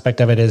last aspect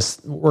of it is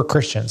we're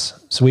Christians.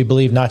 So we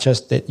believe not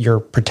just that you're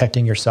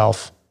protecting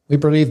yourself. We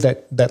believe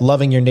that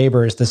loving your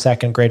neighbor is the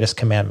second greatest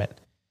commandment.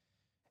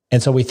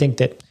 And so we think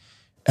that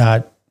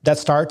that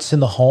starts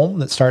in the home,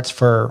 that starts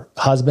for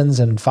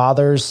husbands and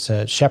fathers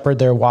to shepherd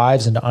their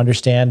wives and to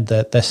understand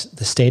the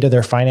state of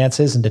their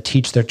finances and to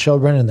teach their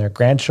children and their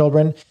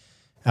grandchildren.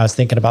 I was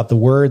thinking about the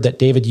word that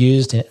David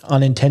used,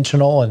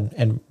 unintentional,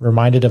 and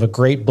reminded of a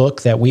great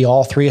book that we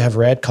all three have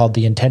read called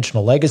The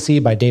Intentional Legacy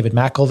by David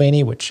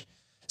McIlvaney, which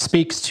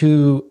speaks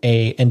to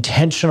a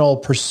intentional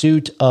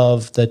pursuit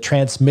of the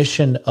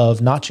transmission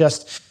of not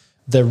just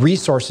the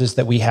resources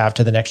that we have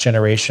to the next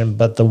generation,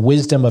 but the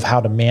wisdom of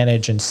how to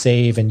manage and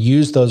save and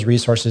use those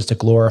resources to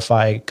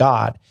glorify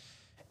God.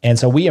 And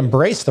so we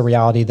embrace the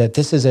reality that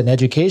this is an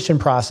education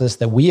process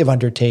that we have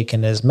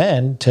undertaken as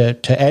men to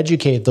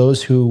educate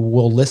those who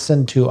will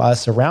listen to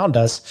us around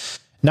us,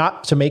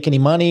 not to make any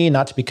money,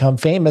 not to become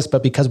famous,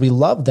 but because we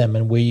love them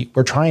and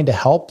we're trying to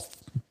help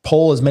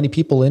pull as many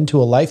people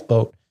into a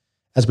lifeboat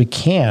as we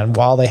can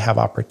while they have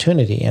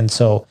opportunity. And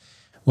so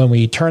when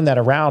we turn that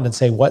around and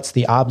say, what's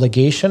the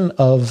obligation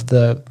of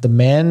the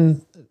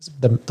man,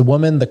 the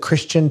woman, the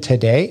Christian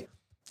today?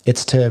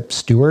 It's to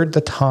steward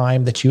the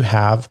time that you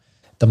have,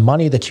 the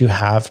money that you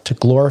have, to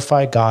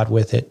glorify God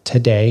with it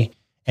today,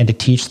 and to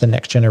teach the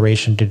next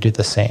generation to do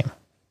the same.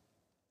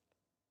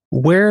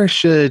 Where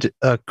should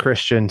a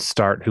Christian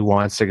start who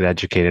wants to get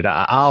educated?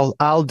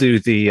 I'll do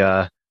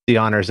the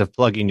honors of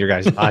plugging your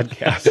guys'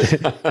 podcast.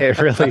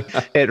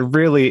 It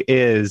really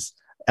is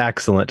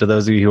excellent. To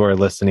those of you who are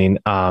listening,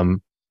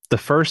 the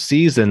first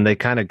season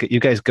you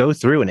guys go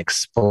through and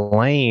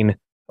explain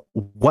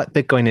what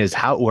Bitcoin is,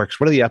 how it works,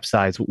 what are the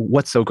upsides,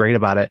 what's so great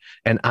about it.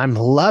 And I'm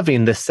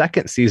loving the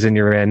second season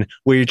you're in,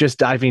 where you're just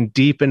diving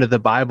deep into the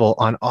Bible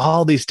on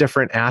all these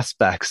different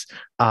aspects.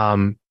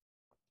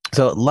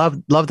 So love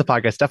the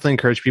podcast. Definitely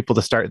encourage people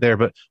to start there.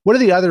 But what are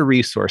the other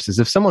resources?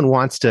 If someone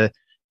wants to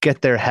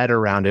get their head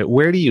around it,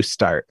 where do you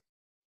start?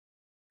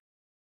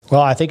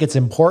 Well, I think it's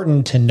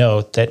important to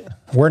note that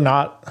we're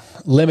not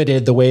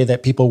limited the way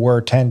that people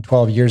were 10,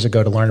 12 years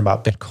ago to learn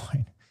about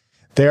Bitcoin.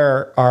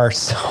 There are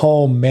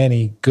so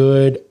many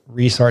good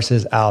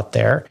resources out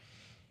there.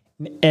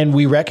 And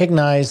we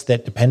recognize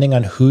that depending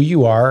on who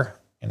you are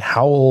and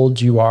how old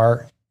you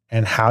are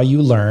and how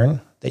you learn,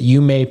 that you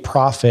may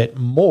profit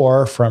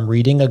more from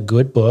reading a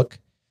good book.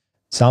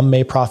 Some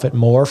may profit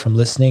more from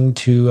listening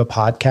to a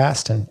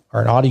podcast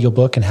or an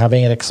audiobook and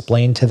having it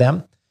explained to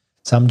them.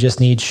 Some just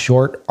need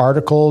short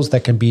articles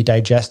that can be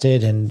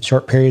digested in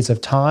short periods of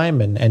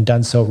time and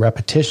done so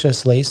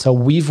repetitiously. So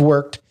we've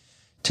worked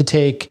to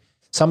take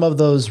some of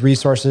those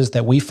resources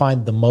that we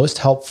find the most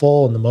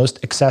helpful and the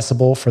most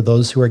accessible for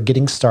those who are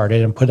getting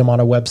started and put them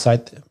on a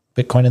website,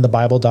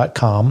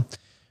 bitcoininthebible.com,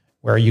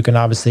 where you can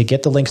obviously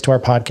get the links to our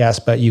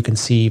podcast, but you can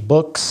see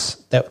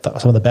books, some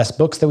of the best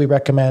books that we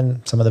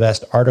recommend, some of the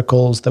best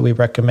articles that we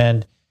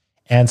recommend,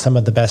 and some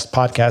of the best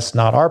podcasts,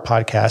 not our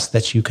podcasts,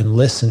 that you can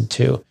listen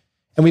to.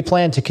 And we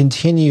plan to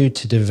continue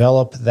to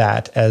develop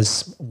that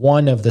as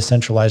one of the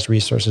centralized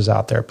resources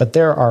out there. But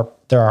there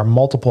are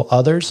multiple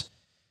others.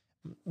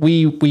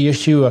 We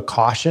issue a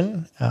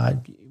caution.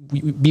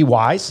 Be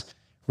wise.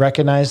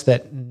 Recognize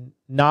that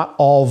not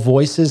all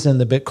voices in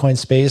the Bitcoin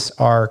space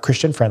are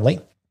Christian friendly.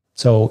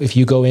 So if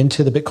you go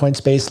into the Bitcoin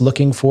space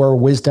looking for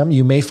wisdom,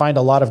 you may find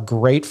a lot of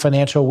great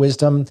financial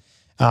wisdom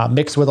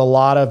mixed with a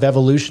lot of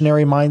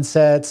evolutionary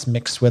mindsets,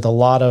 mixed with a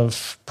lot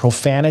of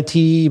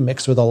profanity,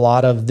 mixed with a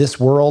lot of this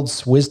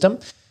world's wisdom.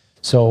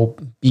 So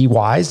be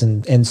wise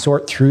and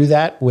sort through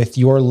that with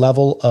your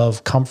level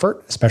of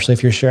comfort, especially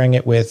if you're sharing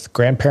it with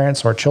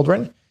grandparents or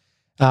children.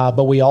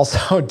 But we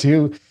also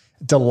do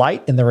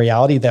delight in the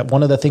reality that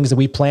one of the things that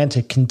we plan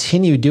to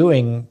continue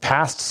doing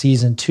past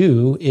season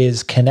 2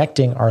 is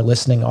connecting our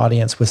listening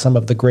audience with some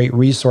of the great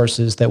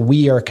resources that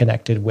we are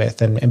connected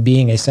with and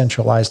being a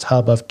centralized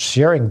hub of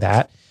sharing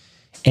that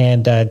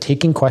and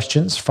taking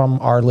questions from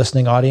our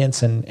listening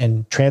audience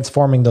and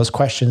transforming those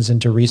questions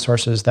into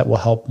resources that will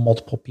help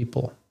multiple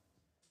people.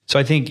 So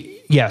I think,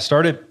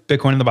 start at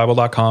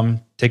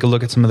bitcoininthebible.com. Take a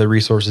look at some of the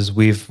resources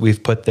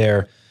we've put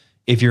there.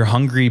 If you're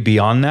hungry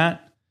beyond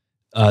that,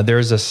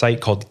 there's a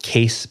site called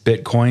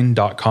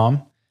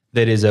casebitcoin.com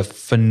that is a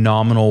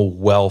phenomenal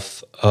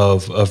wealth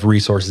of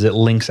resources. It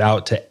links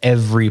out to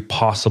every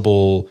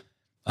possible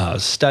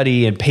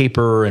study and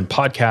paper and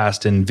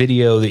podcast and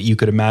video that you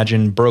could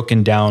imagine,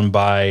 broken down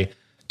by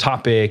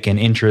topic and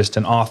interest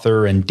and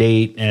author and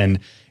date. And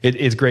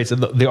it's great. So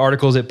the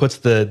articles, it puts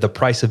the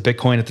price of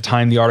Bitcoin at the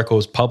time the article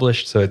was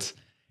published. So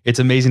it's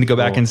amazing to go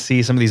back and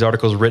see some of these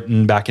articles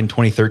written back in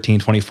 2013,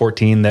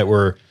 2014 that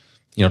were,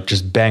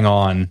 just bang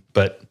on,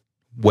 but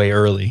way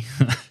early.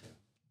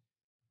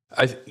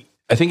 I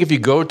think if you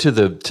go to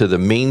the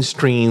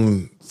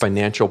mainstream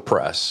financial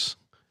press,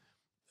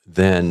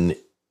 then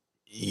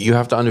you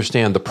have to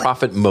understand the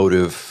profit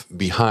motive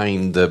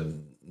behind the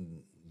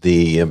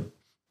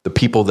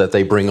people that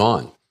they bring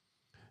on,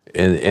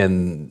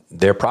 and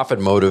their profit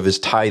motive is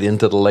tied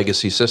into the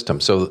legacy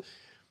system. So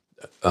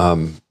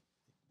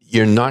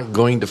you're not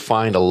going to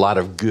find a lot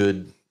of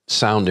good,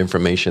 sound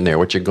information there.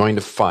 What you're going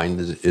to find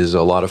is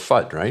a lot of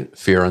FUD, right?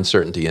 Fear,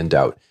 uncertainty, and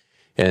doubt.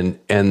 And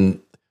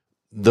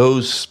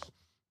those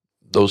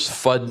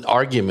FUD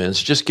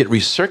arguments just get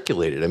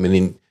recirculated. I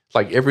mean,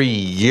 like every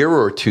year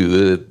or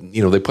two,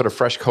 they put a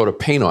fresh coat of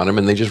paint on them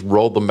and they just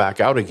rolled them back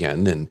out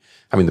again. And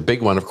I mean, the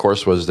big one, of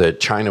course, was that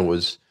China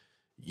was,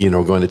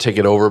 going to take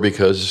it over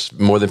because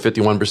more than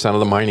 51% of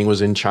the mining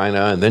was in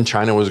China, and then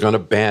China was going to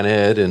ban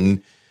it.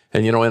 And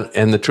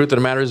the truth of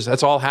the matter is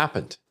that's all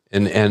happened.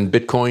 And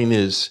Bitcoin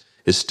is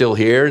still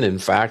here. And in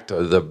fact,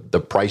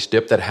 the price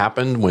dip that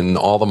happened when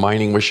all the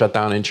mining was shut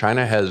down in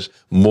China has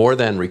more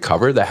than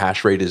recovered. The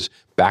hash rate is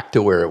back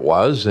to where it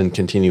was and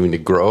continuing to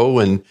grow.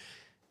 And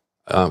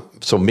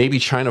so maybe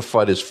China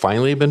FUD has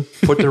finally been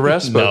put to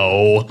rest,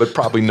 but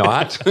probably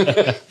not.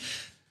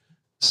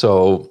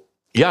 So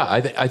yeah,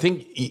 I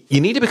think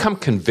you need to become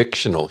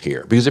convictional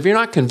here, because if you're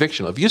not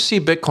convictional, if you see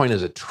Bitcoin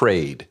as a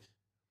trade,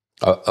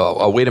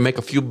 a way to make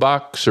a few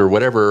bucks or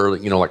whatever,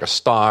 like a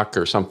stock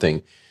or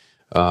something,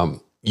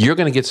 you're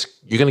going to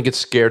get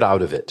scared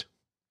out of it,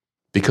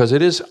 because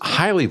it is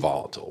highly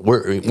volatile.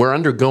 We're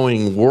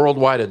undergoing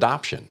worldwide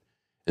adoption,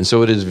 and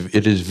so it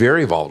is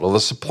very volatile.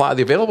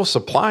 The available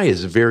supply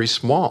is very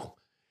small,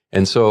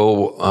 and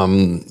so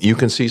you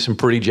can see some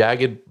pretty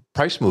jagged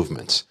price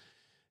movements.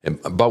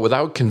 But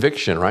without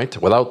conviction, right?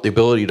 Without the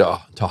ability to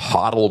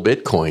hodl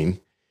Bitcoin,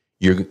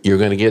 you're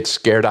going to get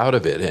scared out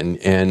of it,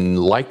 and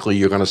likely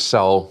you're going to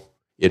sell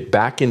it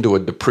back into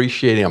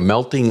a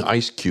melting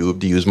ice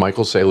cube, to use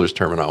Michael Saylor's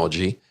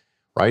terminology,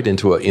 right?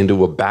 Into a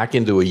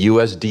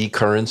USD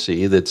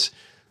currency that's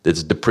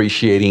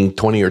depreciating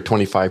 20 or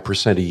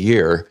 25% a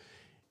year,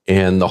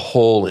 and the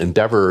whole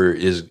endeavor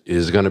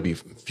is going to be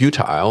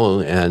futile,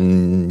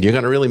 and you're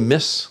going to really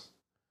miss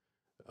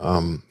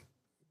a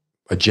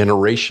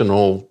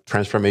generational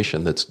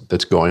transformation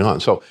that's going on.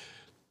 So,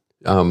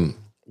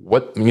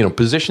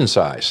 position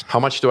size? How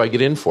much do I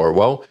get in for?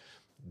 Well,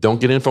 don't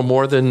get in for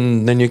more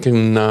than you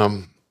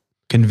can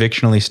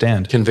convictionally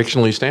stand.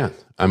 Convictionally stand.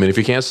 I mean, if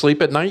you can't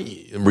sleep at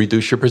night,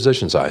 reduce your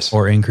position size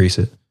or increase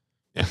it.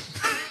 Yeah.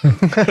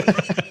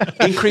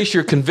 Increase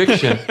your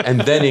conviction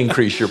and then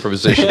increase your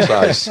position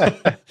size.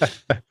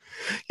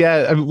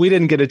 Yeah, I mean, we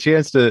didn't get a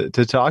chance to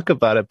talk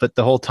about it, but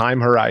the whole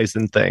time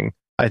horizon thing,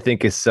 I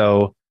think, is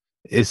so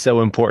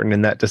important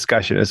in that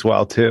discussion as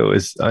well too,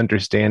 is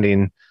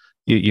understanding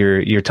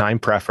your time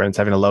preference,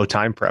 having a low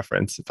time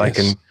preference. If I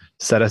can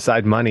set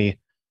aside money,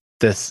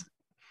 this,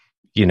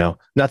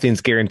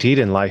 nothing's guaranteed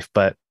in life,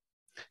 but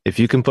if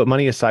you can put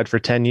money aside for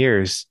 10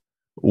 years,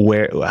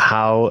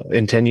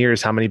 in 10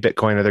 years, how many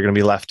Bitcoin are there going to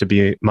be left to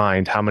be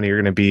mined? How many are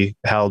going to be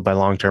held by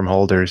long-term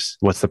holders?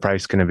 What's the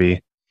price going to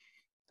be?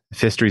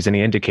 If history's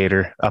any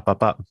indicator,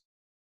 up.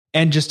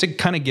 And just to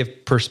kind of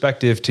give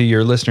perspective to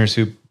your listeners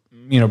who,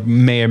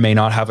 may or may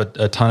not have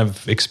a ton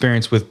of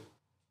experience with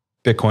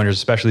Bitcoiners,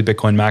 especially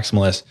Bitcoin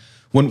maximalists.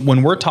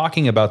 When we're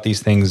talking about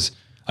these things,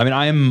 I mean,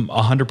 I am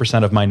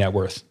 100% of my net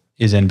worth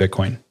is in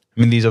Bitcoin. I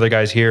mean, these other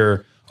guys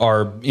here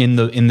are in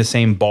the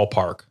same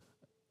ballpark.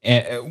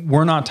 And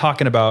we're not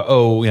talking about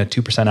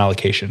 2%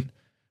 allocation,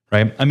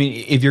 right? I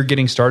mean, if you're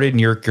getting started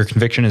and your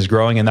conviction is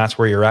growing and that's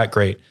where you're at,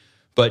 great.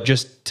 But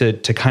just to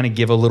kind of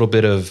give a little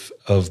bit of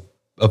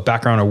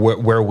background of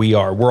where we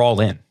are, we're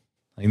all in.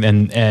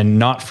 And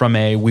not from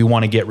we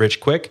want to get rich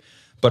quick,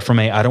 but from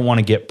I don't want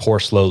to get poor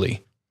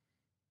slowly.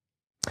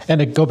 And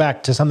to go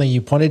back to something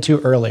you pointed to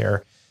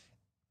earlier,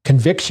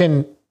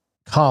 conviction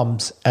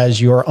comes as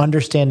your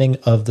understanding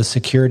of the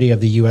security of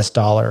the US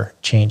dollar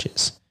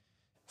changes.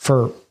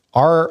 For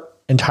our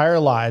entire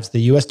lives,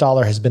 the US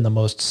dollar has been the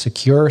most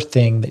secure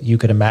thing that you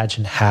could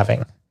imagine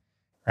having,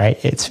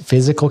 right? It's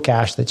physical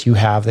cash that you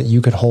have, that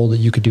you could hold, that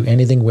you could do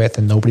anything with,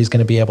 and nobody's going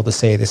to be able to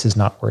say this is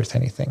not worth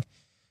anything.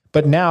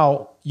 But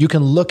now you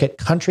can look at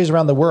countries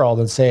around the world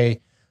and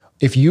say,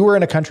 if you were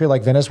in a country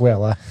like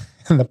Venezuela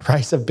and the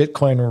price of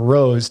Bitcoin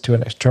rose to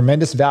a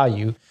tremendous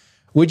value,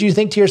 would you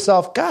think to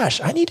yourself, gosh,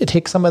 I need to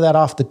take some of that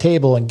off the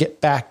table and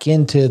get back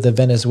into the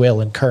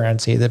Venezuelan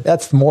currency?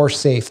 That's more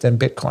safe than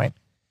Bitcoin.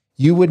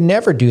 You would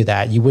never do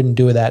that. You wouldn't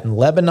do that in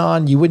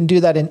Lebanon. You wouldn't do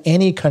that in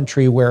any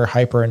country where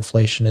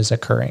hyperinflation is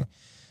occurring.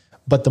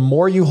 But the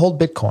more you hold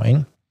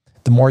Bitcoin,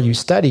 the more you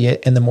study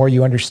it, and the more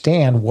you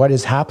understand what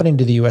is happening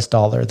to the US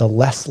dollar, the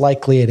less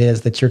likely it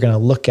is that you're going to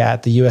look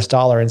at the US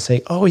dollar and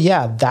say, oh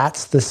yeah,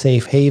 that's the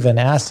safe haven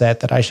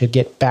asset that I should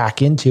get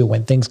back into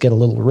when things get a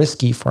little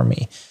risky for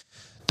me.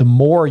 The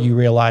more you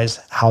realize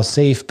how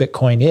safe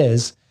Bitcoin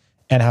is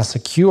and how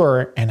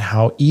secure and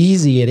how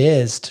easy it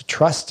is to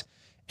trust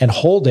and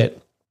hold it,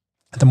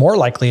 the more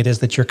likely it is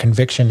that your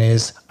conviction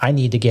is, I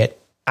need to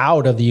get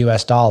out of the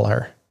US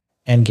dollar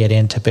and get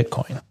into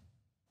Bitcoin.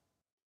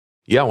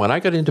 Yeah, when I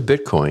got into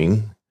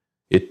Bitcoin,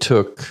 it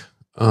took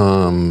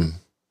almost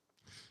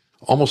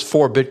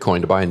 4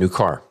 Bitcoin to buy a new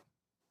car.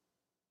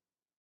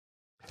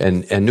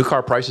 And new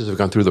car prices have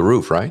gone through the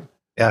roof, right?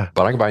 Yeah.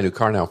 But I can buy a new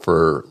car now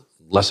for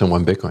less than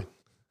 1 Bitcoin.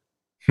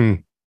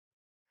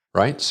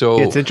 Right? So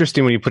it's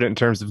interesting when you put it in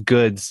terms of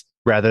goods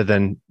rather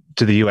than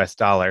to the US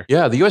dollar.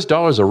 Yeah, the US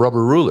dollar is a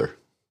rubber ruler.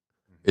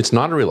 It's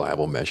not a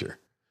reliable measure.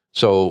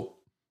 So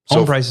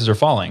home prices are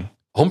falling.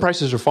 Home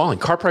prices are falling.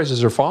 Car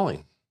prices are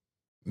falling.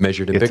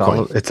 Measured in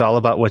Bitcoin. It's all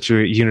about what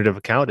your unit of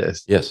account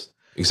is. Yes,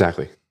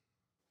 exactly.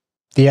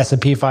 The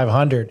S&P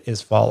 500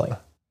 is falling.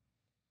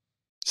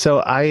 So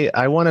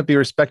I want to be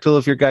respectful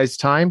of your guys'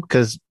 time,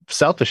 because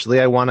selfishly,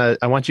 I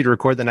want you to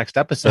record the next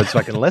episode so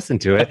I can listen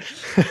to it.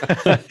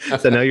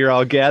 So I know you're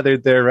all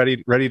gathered there,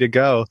 ready to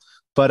go.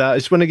 But I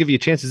just want to give you a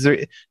chance. Is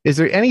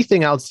there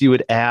anything else you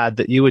would add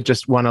that you would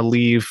just want to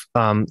leave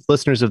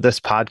listeners of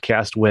this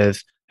podcast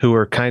with, who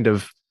are kind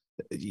of,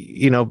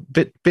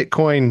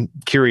 Bitcoin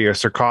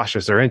curious or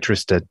cautious or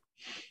interested?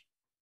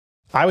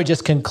 I would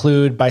just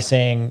conclude by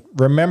saying,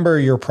 remember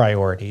your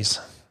priorities,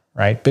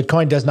 right?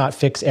 Bitcoin does not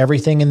fix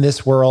everything in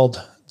this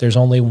world. There's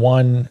only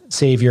one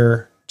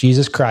Savior,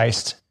 Jesus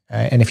Christ.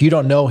 And if you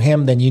don't know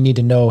him, then you need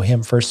to know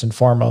him first and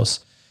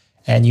foremost.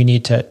 And you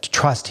need to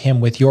trust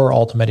him with your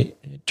ultimate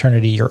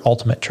eternity, your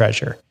ultimate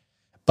treasure.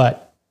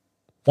 But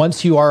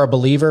once you are a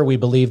believer, we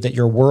believe that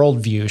your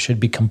worldview should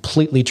be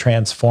completely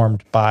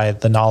transformed by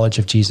the knowledge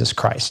of Jesus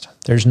Christ.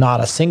 There's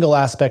not a single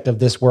aspect of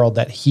this world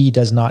that he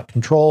does not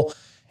control,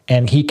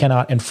 and he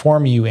cannot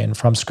inform you in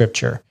from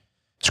Scripture.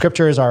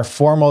 Scripture is our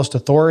foremost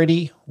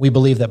authority. We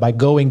believe that by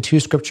going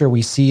to Scripture,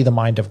 we see the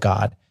mind of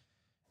God.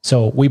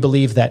 So we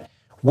believe that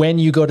when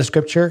you go to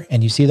scripture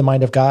and you see the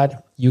mind of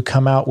God, you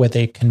come out with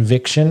a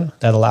conviction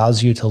that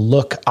allows you to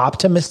look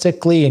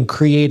optimistically and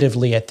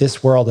creatively at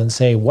this world and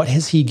say, what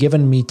has he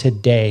given me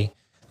today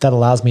that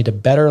allows me to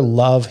better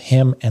love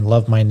him and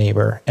love my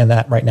neighbor? And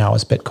that right now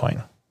is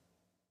Bitcoin.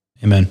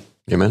 Amen.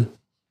 Amen.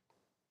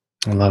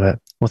 I love it.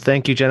 Well,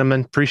 thank you,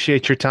 gentlemen.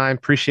 Appreciate your time.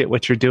 Appreciate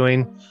what you're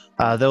doing.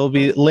 There will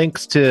be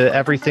links to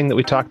everything that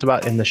we talked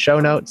about in the show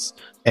notes.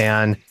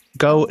 And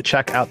go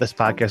check out this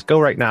podcast. Go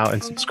right now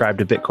and subscribe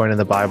to Bitcoin in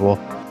the Bible.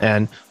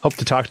 And hope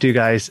to talk to you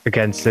guys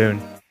again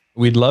soon.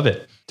 We'd love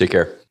it. Take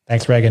care.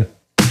 Thanks, Reagan.